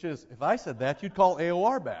 Which is, if I said that, you'd call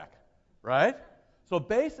AOR back, right? So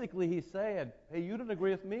basically he's saying, hey, you didn't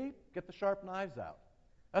agree with me? Get the sharp knives out.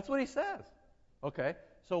 That's what he says. Okay?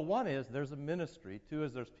 So one is there's a ministry. Two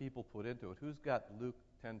is there's people put into it. Who's got Luke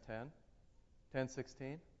 10:10?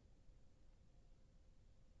 10:16?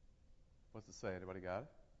 What's it say? Anybody got it?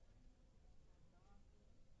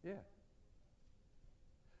 Yeah.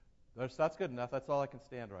 That's good enough. That's all I can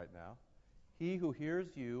stand right now. He who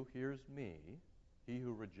hears you hears me. He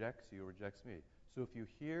who rejects you rejects me. So if you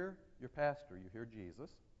hear your pastor, you hear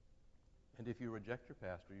Jesus. And if you reject your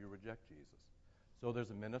pastor, you reject Jesus. So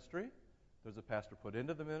there's a ministry. There's a pastor put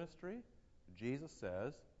into the ministry. Jesus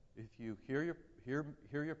says, if you hear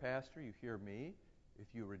your pastor, you hear me. If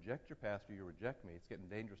you reject your pastor, you reject me. It's getting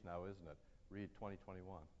dangerous now, isn't it? Read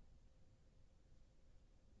 20:21.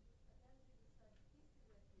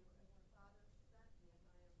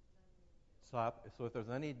 Stop. So if there's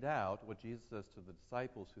any doubt, what Jesus says to the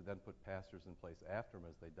disciples who then put pastors in place after him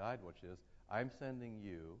as they died, which is, I'm sending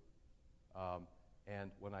you,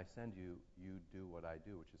 and when I send you, you do what I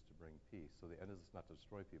do, which is to bring peace. So the end is not to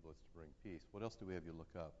destroy people, it's to bring peace. What else do we have you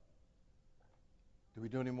look up? Do we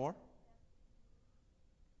do any more?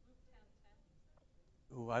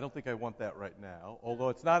 Ooh, I don't think I want that right now, although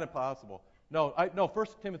it's not impossible. No, 1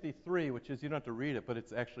 Timothy 3, which is, you don't have to read it, but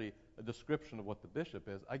it's actually a description of what the bishop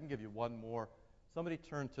is. I can give you one more. Somebody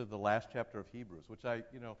turn to the last chapter of Hebrews, which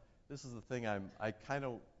this is the thing I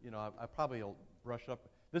probably will brush up.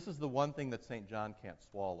 This is the one thing that St. John can't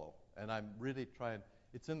swallow, and I'm really trying.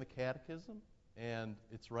 It's in the Catechism, and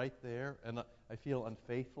it's right there, and I feel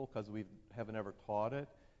unfaithful because we haven't ever taught it,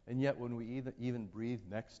 and yet when we even breathe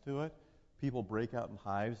next to it, people break out in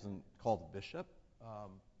hives and call the bishop.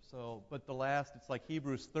 But the last, it's like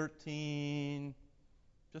Hebrews 13,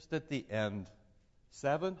 just at the end.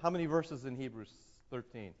 7? How many verses in Hebrews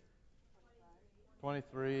 13?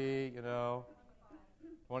 23,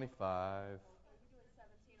 25.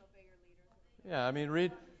 Yeah, I mean,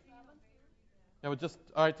 read. Yeah, but listen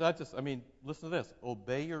to this.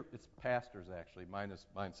 It's pastors actually.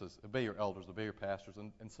 Mine says, obey your elders, obey your pastors,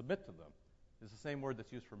 and submit to them. It's the same word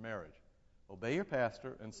that's used for marriage. Obey your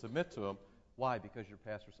pastor and submit to him. Why? Because your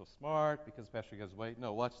pastor's so smart? Because the pastor goes, wait?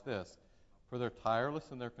 No, watch this. For they're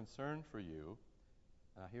tireless in their concern for you.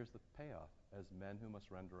 Here's the payoff. As men who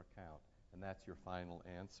must render account. And that's your final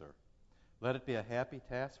answer. Let it be a happy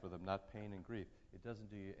task for them, not pain and grief. It doesn't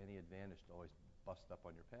do you any advantage to always bust up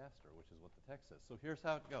on your pastor, which is what the text says. So here's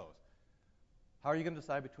how it goes. How are you going to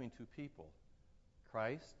decide between two people?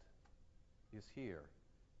 Christ is here.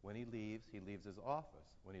 When he leaves his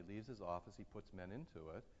office. When he leaves his office, he puts men into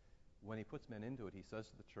it. When he puts men into it, he says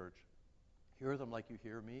to the church, hear them like you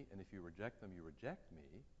hear me, and if you reject them, you reject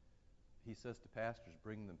me. He says to pastors,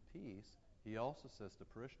 bring them peace. He also says to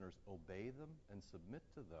parishioners, obey them and submit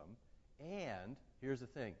to them. And here's the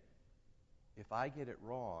thing. If I get it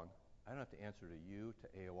wrong, I don't have to answer to you, to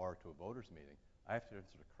AOR, to a voters meeting. I have to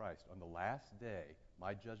answer to Christ. On the last day,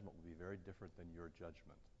 my judgment will be very different than your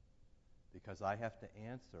judgment, because I have to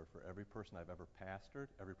answer for every person I've ever pastored,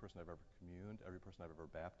 every person I've ever communed, every person I've ever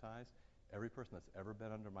baptized, every person that's ever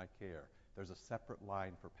been under my care. There's a separate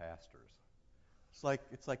line for pastors.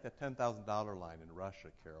 It's like that $10,000 line in Russia,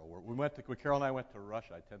 Carol. When Carol and I went to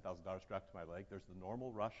Russia, I had $10,000 strapped to my leg. There's the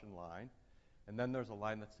normal Russian line, and then there's a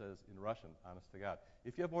line that says, in Russian, honest to God,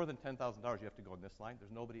 if you have more than $10,000, you have to go in this line.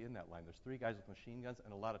 There's nobody in that line. There's 3 guys with machine guns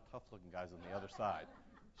and a lot of tough-looking guys on the other side.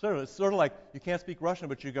 So it's sort of like you can't speak Russian,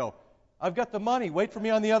 but you go, I've got the money. Wait for me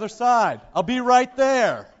on the other side. I'll be right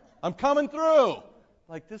there. I'm coming through.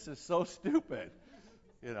 Like, this is so stupid,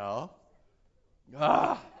 you know.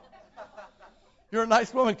 You're a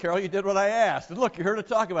nice woman, Carol. You did what I asked. And look, you're here to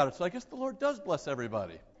talk about it. So I guess the Lord does bless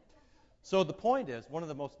everybody. So the point is, one of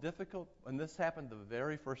the most difficult, and this happened the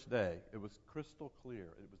very first day. It was crystal clear.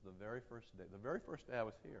 It was the very first day. The very first day I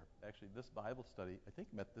was here. Actually, this Bible study, I think,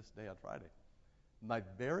 met this day on Friday. My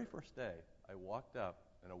very first day, I walked up,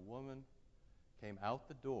 and a woman came out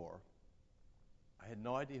the door. I had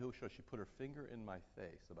no idea who she was. She put her finger in my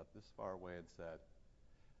face about this far away and said,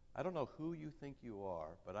 I don't know who you think you are,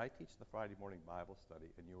 but I teach the Friday morning Bible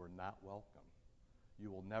study, and you are not welcome.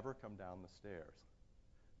 You will never come down the stairs.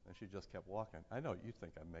 And she just kept walking. I know you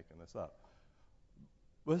think I'm making this up.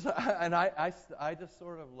 And I just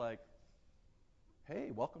sort of like,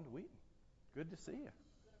 hey, welcome to Wheaton. Good to see you.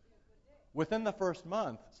 Within the first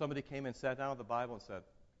month, somebody came and sat down with the Bible and said,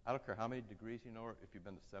 I don't care how many degrees you know, or if you've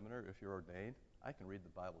been to seminary, if you're ordained, I can read the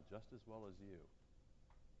Bible just as well as you.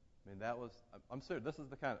 I mean, that was, I'm serious, this is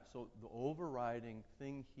the kind of, so the overriding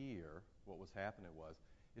thing here, what was happening was,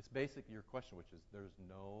 it's basically your question, which is there's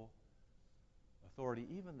no authority.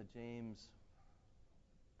 Even the James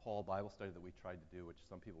Paul Bible study that we tried to do, which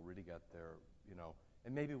some people really got there, you know,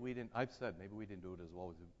 and maybe we didn't, I've said maybe we didn't do it as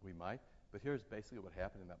well as we might, but here's basically what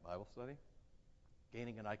happened in that Bible study.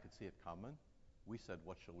 Gaining and I could see it coming. We said,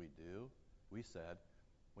 what shall we do? We said,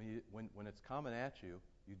 when it's coming at you,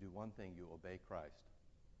 you do one thing, you obey Christ.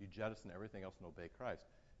 You jettison everything else and obey Christ.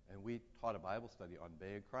 And we taught a Bible study on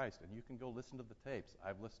obeying Christ, and you can go listen to the tapes.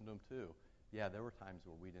 I've listened to them too. Yeah, there were times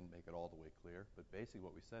where we didn't make it all the way clear, but basically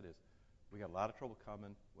what we said is, we got a lot of trouble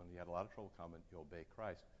coming. When you had a lot of trouble coming, you obey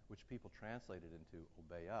Christ, which people translated into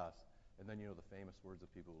obey us. And then, you know, the famous words of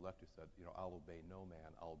people who left who said, you know, I'll obey no man,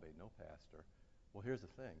 I'll obey no pastor. Well, here's the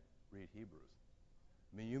thing. Read Hebrews.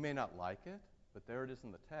 I mean, you may not like it, but there it is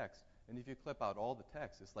in the text. And if you clip out all the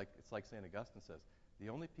text, it's like St. Augustine says, the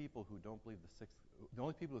only people who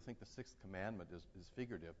think the sixth commandment is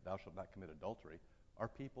figurative, thou shalt not commit adultery, are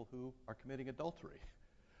people who are committing adultery.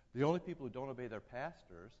 The only people who don't obey their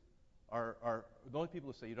pastors are the only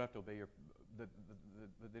people who say you don't have to obey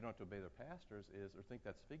they don't have to obey their pastors or think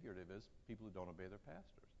that's figurative is people who don't obey their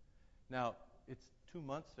pastors. Now, it's 2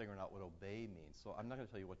 months figuring out what obey means, so I'm not going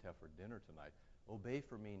to tell you what to have for dinner tonight. Obey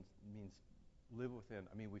means live within,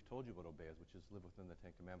 I mean, we've told you what obey is, which is live within the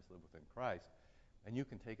Ten Commandments, live within Christ. And you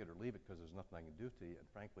can take it or leave it because there's nothing I can do to you. And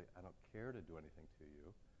frankly, I don't care to do anything to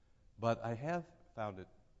you. But I have found it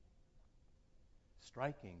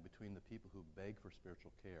striking between the people who beg for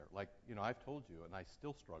spiritual care. Like, you know, I've told you, and I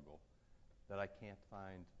still struggle, that I can't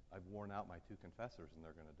find, I've worn out my 2 confessors and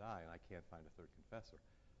they're going to die, and I can't find a 3rd confessor.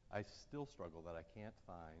 I still struggle that I can't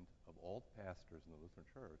find, of all the pastors in the Lutheran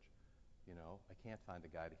Church, you know, I can't find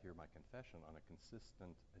a guy to hear my confession on a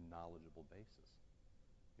consistent and knowledgeable basis,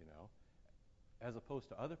 you know, as opposed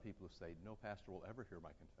to other people who say, no pastor will ever hear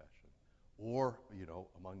my confession. Or, you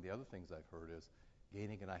know, among the other things I've heard is,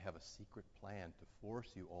 Gaining and I have a secret plan to force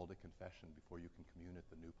you all to confession before you can commune at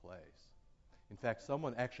the new place. In fact,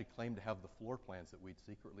 someone actually claimed to have the floor plans that we'd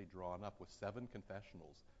secretly drawn up with 7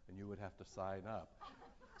 confessionals, and you would have to sign up.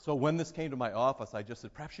 So when this came to my office, I just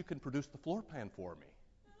said, perhaps you can produce the floor plan for me.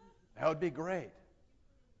 That would be great.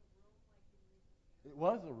 It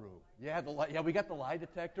was a room. Yeah, we got the lie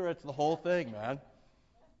detector. It's the whole thing, man.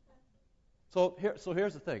 So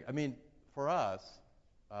here's the thing. I mean, for us,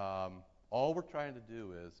 all we're trying to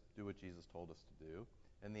do is do what Jesus told us to do,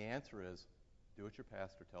 and the answer is do what your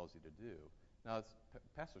pastor tells you to do. Now,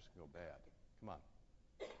 pastors can go bad. Come on.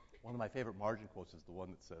 One of my favorite margin quotes is the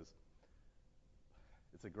one that says,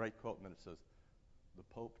 it's a great quote, and then it says, the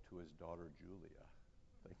Pope to his daughter Julia.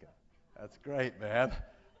 Thinking, that's great, man.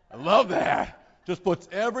 I love that. Just puts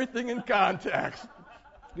everything in context.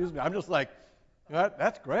 Excuse me. I'm just like,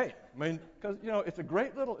 that's great. I mean, because, you know, it's a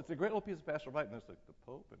great little piece of pastoral advice. And there's like the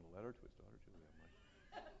Pope and a letter to his daughter Julia.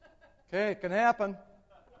 I'm like, okay, it can happen.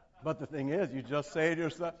 But the thing is, you just say to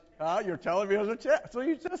yourself, you're telling me there's a chance. So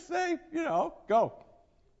you just say, go.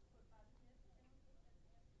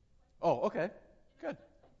 Oh, okay. Good.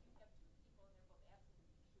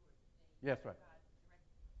 Yes, right.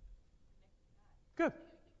 Good.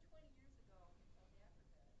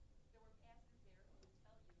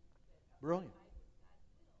 Brilliant.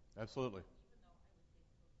 Absolutely.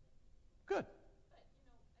 Good.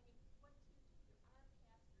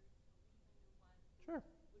 Sure.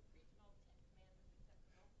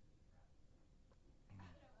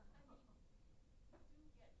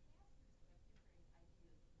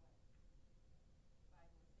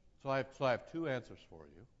 So I have two answers for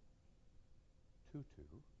you. Tutu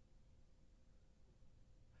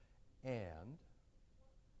and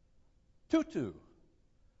Tutu,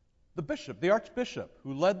 the bishop, the archbishop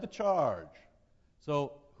who led the charge.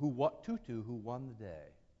 So Tutu, who won the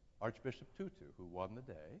day? Archbishop Tutu, who won the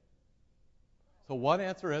day. So one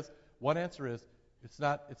answer is it's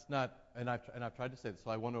not, and I've tried to say this,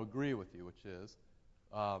 so I want to agree with you, which is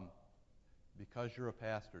because you're a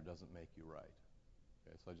pastor doesn't make you right.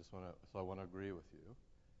 Okay, so I want to agree with you,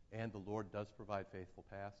 and the Lord does provide faithful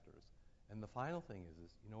pastors. And the final thing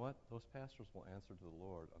is you know what? Those pastors will answer to the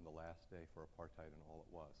Lord on the last day for apartheid and all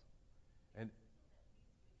it was. And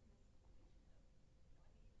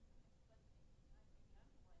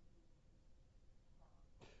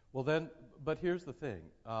well then, but here's the thing.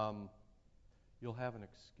 You'll have an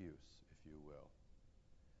excuse, if you will.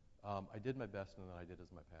 I did my best and then I did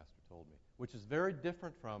as my pastor told me, which is very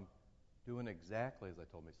different from doing exactly as I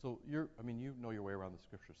told me. So you know your way around the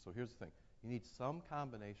scriptures. So here's the thing. You need some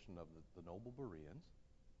combination of the noble Bereans,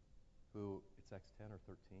 who, it's Acts 10 or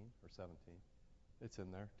 13 or 17. It's in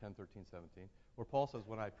there, 10, 13, 17, where Paul says,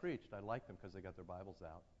 when I preached, I liked them because they got their Bibles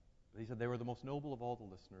out. He said they were the most noble of all the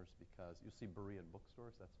listeners because, you see Berean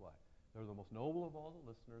bookstores, that's why. They were the most noble of all the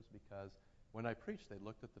listeners because when I preached, they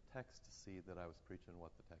looked at the text to see that I was preaching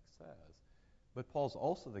what the text says. But Paul's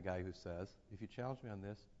also the guy who says, if you challenge me on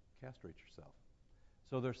this, castrate yourself.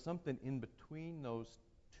 So there's something in between those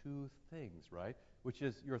two things, right? Which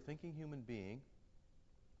is you're a thinking human being.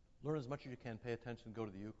 Learn as much as you can, pay attention, go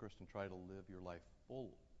to the Eucharist, and try to live your life full,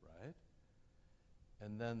 right?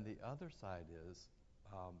 And then the other side is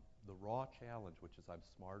the raw challenge, which is I'm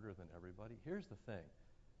smarter than everybody. Here's the thing.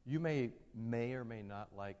 You may or may not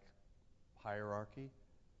like hierarchy,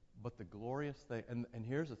 but the glorious thing, and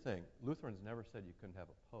here's the thing, Lutherans never said you couldn't have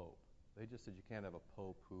a pope. They just said you can't have a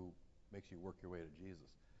pope who makes you work your way to Jesus.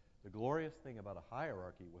 The glorious thing about a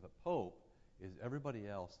hierarchy with a pope is everybody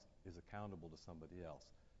else is accountable to somebody else.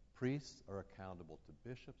 Priests are accountable to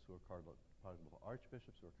bishops, who are accountable to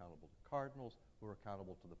archbishops, who are accountable to cardinals, who are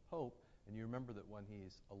accountable to the pope. And you remember that when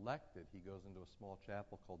he's elected, he goes into a small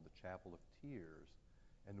chapel called the Chapel of Tears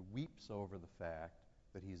and weeps over the fact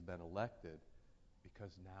that he's been elected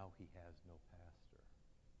because now he has no pastor.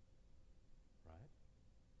 Right?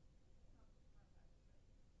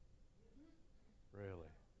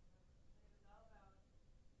 Really?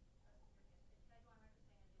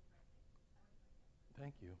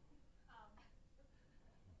 Thank you.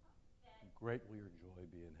 Great will your joy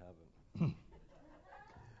be in heaven.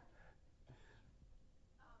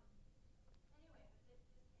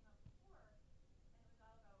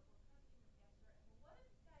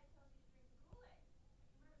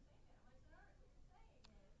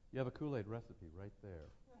 You have a Kool-Aid recipe right there.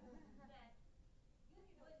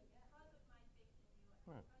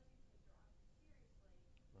 Right.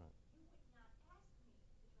 Right.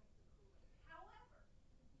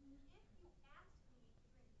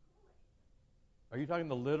 Are you talking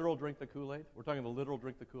the literal drink the Kool-Aid? We're talking the literal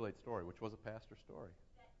drink the Kool-Aid story, which was a pastor story.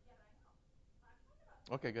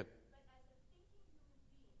 Okay, good.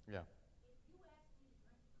 Yeah.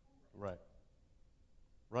 Right.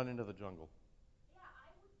 Run into the jungle.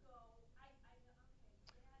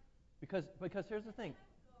 Because here's the thing.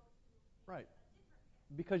 Right.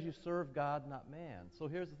 Because you serve God, not man. So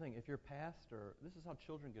here's the thing. If you're a pastor, this is how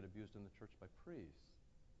children get abused in the church by priests.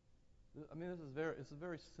 I mean, it's a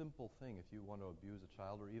very simple thing if you want to abuse a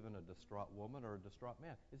child or even a distraught woman or a distraught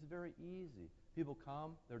man. It's very easy. People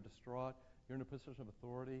come, they're distraught, you're in a position of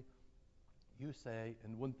authority. You say,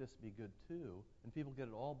 and wouldn't this be good too? And people get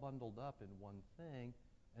it all bundled up in one thing,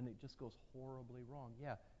 and it just goes horribly wrong.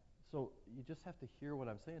 Yeah. So you just have to hear what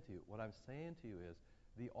I'm saying to you. What I'm saying to you is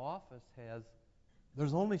the office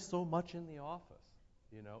there's only so much in the office.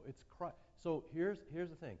 It's Christ. So here's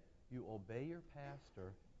the thing. You obey your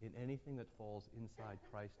pastor in anything that falls inside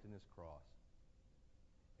Christ and his cross.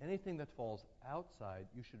 Anything that falls outside,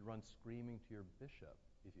 you should run screaming to your bishop,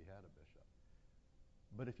 if you had a bishop.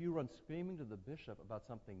 But if you run screaming to the bishop about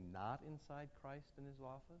something not inside Christ and his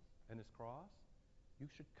office and his cross, you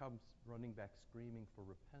should come running back screaming for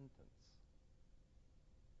repentance.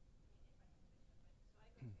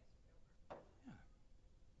 Yeah.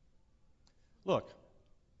 Look,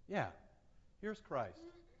 yeah, here's Christ.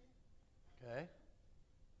 Okay?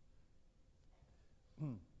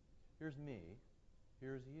 Here's me.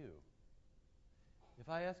 Here's you. If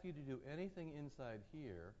I ask you to do anything inside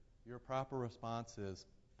here, your proper response is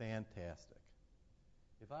fantastic.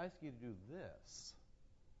 If I ask you to do this,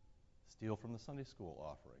 steal from the Sunday school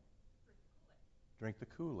offering, drink the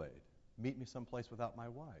Kool-Aid, meet me someplace without my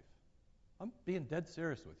wife, I'm being dead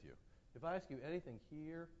serious with you. If I ask you anything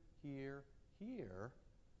here, here, here,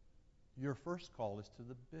 your first call is to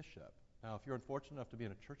the bishop. Now, if you're unfortunate enough to be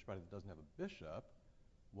in a church body that doesn't have a bishop,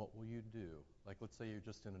 what will you do? Like, let's say you're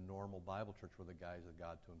just in a normal Bible church where the guy's a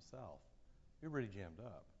God to himself. You're really jammed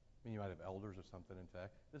up. I mean, you might have elders or something, in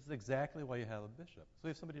fact. This is exactly why you have a bishop. So you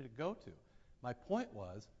have somebody to go to. My point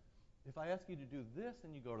was, if I ask you to do this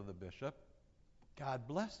and you go to the bishop, God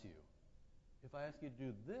bless you. If I ask you to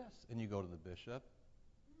do this and you go to the bishop,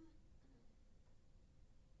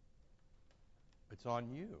 it's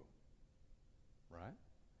on you. Right?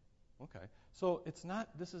 Okay. So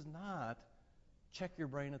this is not check your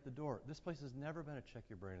brain at the door. This place has never been a check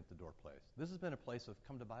your brain at the door place. This has been a place of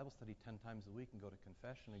come to Bible study 10 times a week and go to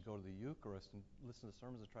confession and go to the Eucharist and listen to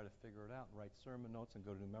sermons and try to figure it out and write sermon notes and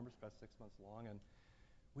go to new members class 6 months long. And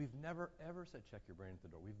we've never, ever said check your brain at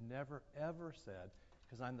the door. We've never, ever said,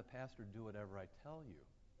 because I'm the pastor, do whatever I tell you.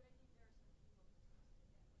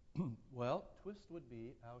 Well, twist would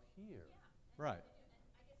be out here. Yeah. Right.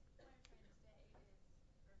 And I guess the point I'm trying to say is,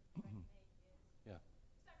 or trying to make is, Yeah.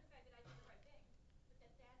 aside from the fact that I did the right thing,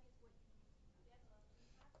 but that is what you need to do. That's all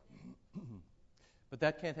you have to do. But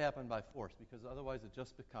that can't happen by force, because otherwise it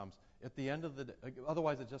just becomes, at the end of the day,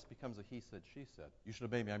 otherwise it just becomes a he said, she said. You should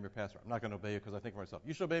obey me, I'm your pastor. I'm not going to obey you because I think for myself.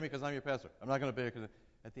 You should obey me because I'm your pastor. I'm not going to obey you because...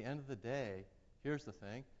 At the end of the day, here's the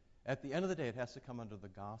thing. At the end of the day, it has to come under the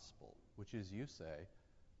gospel, which is you say,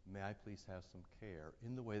 may I please have some care,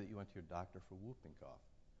 in the way that you went to your doctor for whooping cough.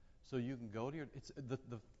 So you can go to your... The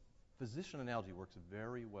physician analogy works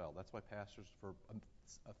very well. That's why pastors for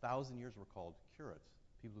 1,000 years were called curates,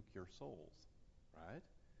 people who cure souls. Right?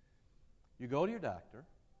 You go to your doctor.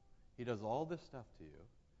 He does all this stuff to you.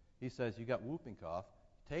 He says, you got whooping cough.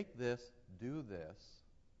 Take this, do this.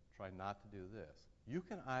 Try not to do this. You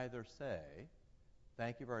can either say,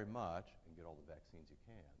 thank you very much, and get all the vaccines you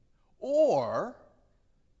can. Or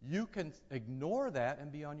you can ignore that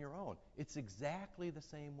and be on your own. It's exactly the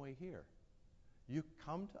same way here. You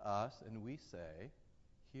come to us and we say,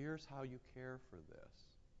 here's how you care for this.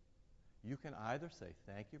 You can either say,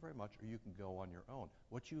 thank you very much, or you can go on your own.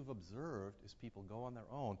 What you've observed is people go on their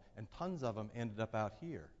own, and tons of them ended up out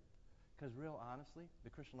here. Because real honestly,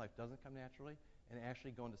 the Christian life doesn't come naturally, and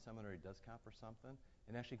actually going to seminary does count for something,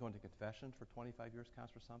 and actually going to confession for 25 years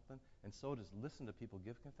counts for something, and so does listen to people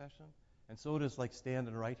give confession, and so does like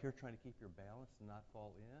standing right here trying to keep your balance and not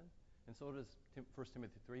fall in, and so does 1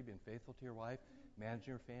 Timothy 3, being faithful to your wife, managing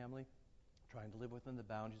your family, trying to live within the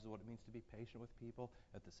boundaries of what it means to be patient with people,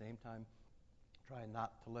 at the same time trying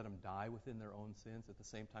not to let them die within their own sins, at the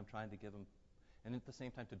same time trying to give them, and at the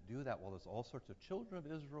same time to do that while there's all sorts of children of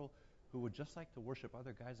Israel who would just like to worship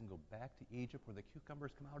other guys and go back to Egypt where the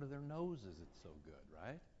cucumbers come out of their noses. It's so good,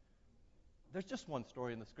 right? There's just one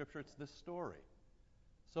story in the Scripture. It's this story.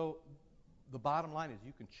 So the bottom line is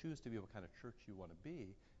you can choose to be what kind of church you want to be,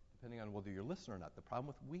 depending on whether you're listening or not. The problem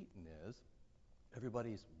with Wheaton is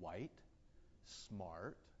everybody's white,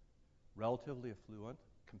 smart, relatively affluent,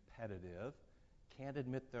 competitive, can't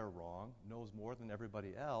admit they're wrong, knows more than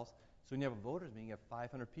everybody else. So when you have a voters meeting, you have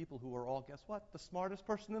 500 people who are all, guess what? The smartest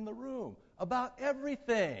person in the room about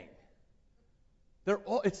everything.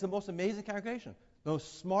 It's the most amazing congregation. The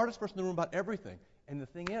smartest person in the room about everything. And the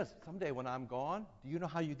thing is, someday when I'm gone, do you know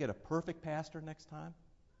how you get a perfect pastor next time?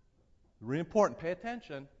 Really important. Pay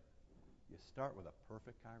attention. You start with a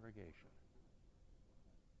perfect congregation.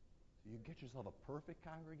 So you get yourself a perfect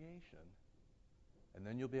congregation, and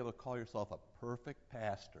then you'll be able to call yourself a perfect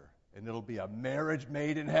pastor, and it'll be a marriage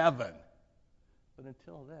made in heaven. But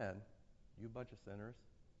until then, you a bunch of sinners,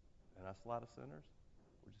 and us a lot of sinners,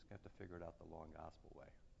 we're just going to have to figure it out the long gospel way,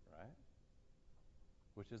 right?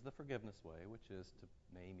 Which is the forgiveness way, which is to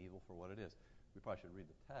name evil for what it is. We probably should read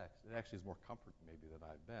the text. It actually is more comfort maybe than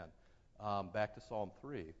I've been. Back to Psalm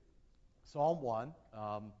 3. Psalm 1,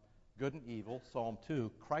 good and evil. Psalm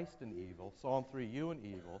 2, Christ and evil. Psalm 3, you and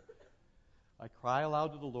evil. I cry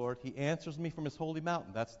aloud to the Lord. He answers me from his holy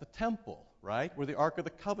mountain. That's the temple, right? Where the Ark of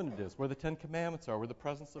the Covenant is, where the Ten Commandments are, where the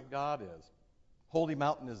presence of God is. Holy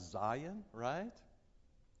mountain is Zion, right?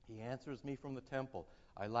 He answers me from the temple.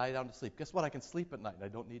 I lie down to sleep. Guess what? I can sleep at night and I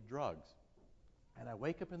don't need drugs. And I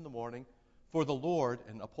wake up in the morning, for the Lord,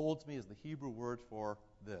 and upholds me is the Hebrew word for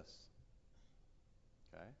this.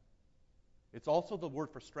 Okay? It's also the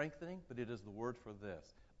word for strengthening, but it is the word for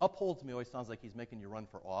this. Upholds me always sounds like he's making you run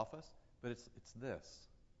for office, but it's this.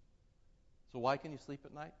 So why can you sleep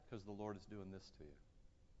at night? Because the Lord is doing this to you.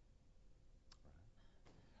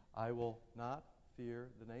 Right? I will not fear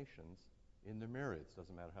the nations in their myriads,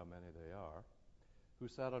 doesn't matter how many they are, who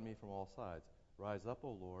sat on me from all sides. Rise up,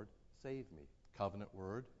 O Lord, save me. Covenant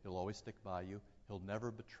word, he'll always stick by you. He'll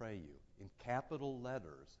never betray you. In capital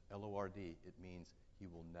letters, L-O-R-D, it means he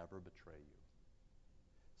will never betray you.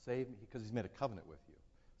 Save me, because he's made a covenant with you.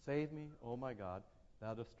 Save me, O my God,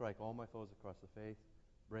 thou dost strike all my foes across the face,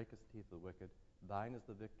 breakest the teeth of the wicked. Thine is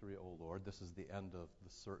the victory, O Lord. This is the end of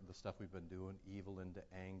the stuff we've been doing, evil into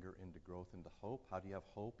anger, into growth, into hope. How do you have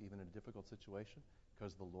hope even in a difficult situation?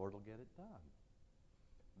 Because the Lord will get it done.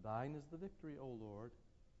 Thine is the victory, O Lord,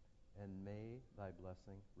 and may thy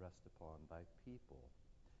blessing rest upon thy people.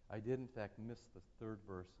 I did, in fact, miss the third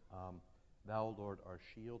verse. Thou, Lord, art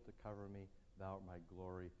shield to cover me. Thou art my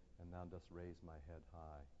glory, and thou dost raise my head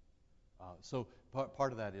high. So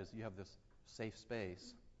part of that is you have this safe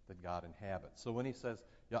space that God inhabits. So when he says,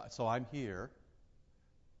 yeah, so I'm here,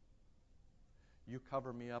 you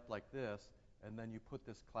cover me up like this, and then you put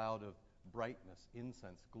this cloud of brightness,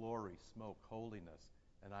 incense, glory, smoke, holiness,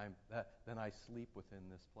 and then I sleep within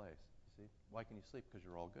this place. See? Why can you sleep? Because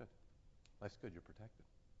you're all good. Life's good. You're protected.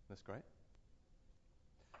 That's great.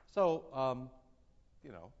 So,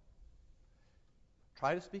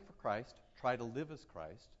 try to speak for Christ. Try to live as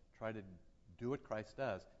Christ. Try to do what Christ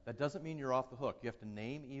does. That doesn't mean you're off the hook. You have to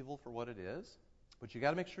name evil for what it is, but you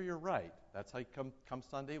got to make sure you're right. That's how you come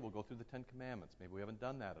Sunday, we'll go through the Ten Commandments. Maybe we haven't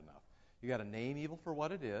done that enough. You got to name evil for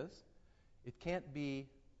what it is. It can't be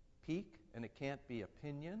peak, and it can't be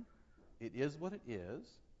opinion. It is what it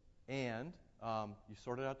is, and you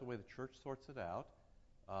sort it out the way the church sorts it out.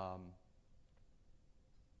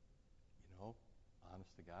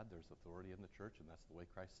 Honest to God, there's authority in the church, and that's the way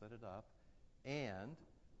Christ set it up. And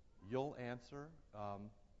you'll answer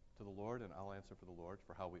to the Lord, and I'll answer for the Lord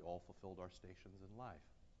for how we all fulfilled our stations in life.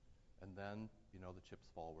 And then, the chips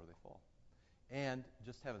fall where they fall. And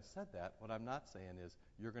just having said that, what I'm not saying is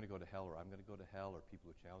you're going to go to hell or I'm going to go to hell or people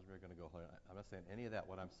who challenge me are going to go to hell. I'm not saying any of that.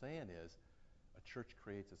 What I'm saying is a church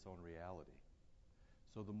creates its own reality.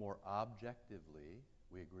 So the more objectively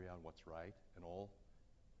we agree on what's right and all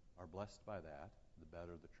are blessed by that, the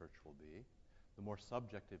better the church will be. The more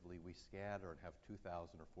subjectively we scatter and have 2,000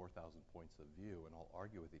 or 4,000 points of view and all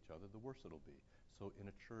argue with each other, the worse it'll be. So in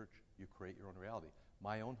a church, you create your own reality.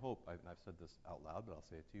 My own hope, and I've said this out loud, but I'll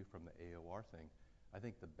say it to you from the AOR thing, I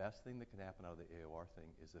think the best thing that can happen out of the AOR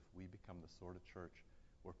thing is if we become the sort of church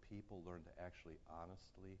where people learn to actually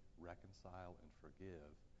honestly reconcile and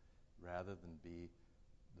forgive rather than be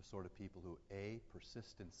the sort of people who, A,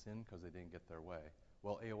 persist in sin because they didn't get their way.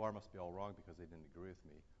 Well, AOR must be all wrong because they didn't agree with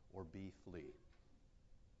me. Or B, flee.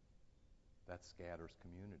 That scatters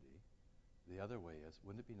community. The other way is,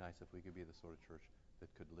 wouldn't it be nice if we could be the sort of church that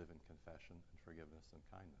could live in confession and forgiveness and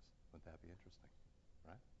kindness? Wouldn't that be interesting?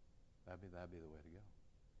 Right? That'd be the way to go.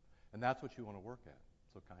 And that's what you want to work at.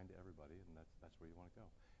 So kind to everybody, and that's where you want to go.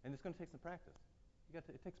 And it's going to take some practice. It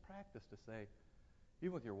takes practice to say,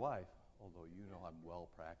 even with your wife, although you know I'm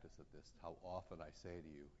well practiced at this, how often I say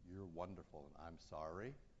to you, you're wonderful and I'm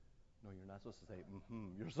sorry. No, you're not supposed to say,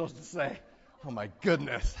 You're supposed to say, oh my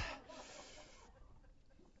goodness.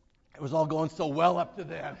 It was all going so well up to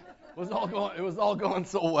then. It was all going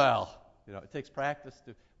so well. It takes practice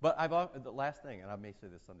to. But the last thing, and I may say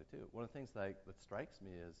this Sunday too, one of the things that strikes me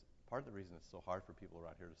is part of the reason it's so hard for people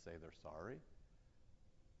around here to say they're sorry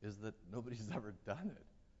is that nobody's ever done it.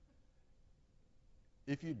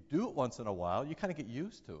 If you do it once in a while, you kind of get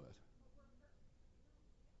used to it.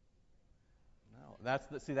 No,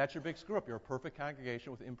 that's your big screw up. You're a perfect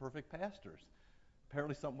congregation with imperfect pastors.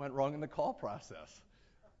 Apparently something went wrong in the call process.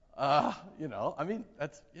 That's,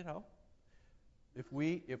 if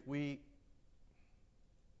we, this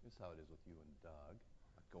is how it is with you and Doug.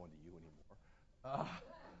 I'm not going to you anymore.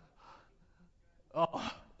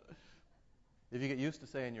 If you get used to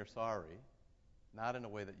saying you're sorry, not in a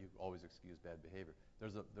way that you always excuse bad behavior,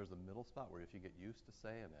 there's a middle spot where if you get used to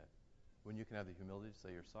saying it, when you can have the humility to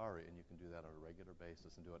say you're sorry, and you can do that on a regular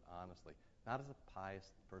basis and do it honestly, not as a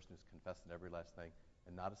pious person who's confessing every last thing,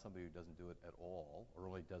 and not as somebody who doesn't do it at all, or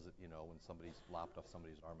only does it, when somebody's lopped off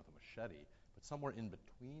somebody's arm with a machete, but somewhere in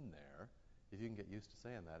between there, if you can get used to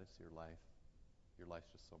saying that, it's your life's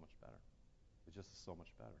just so much better. It's just so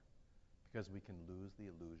much better. Because we can lose the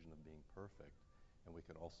illusion of being perfect, and we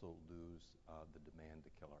could also lose the demand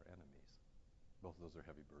to kill our enemies. Both of those are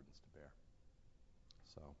heavy burdens to bear.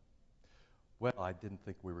 So, well, I didn't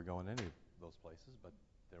think we were going any of those places, but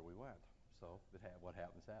there we went. So what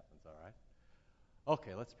happens, happens, all right?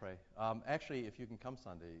 Okay, let's pray. Actually, if you can come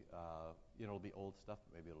Sunday, it'll be old stuff,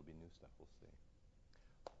 but maybe it'll be new stuff. We'll see.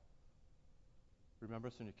 Remember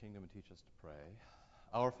us in your kingdom and teach us to pray.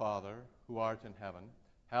 Our Father, who art in heaven,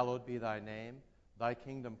 hallowed be thy name. Thy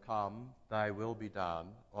kingdom come, thy will be done,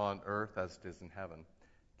 on earth as it is in heaven.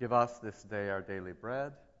 Give us this day our daily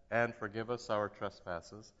bread, and forgive us our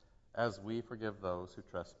trespasses, as we forgive those who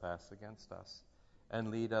trespass against us.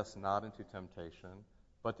 And lead us not into temptation,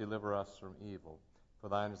 but deliver us from evil. For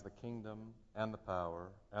thine is the kingdom, and the power,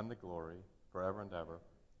 and the glory, forever and ever.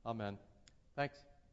 Amen. Thanks.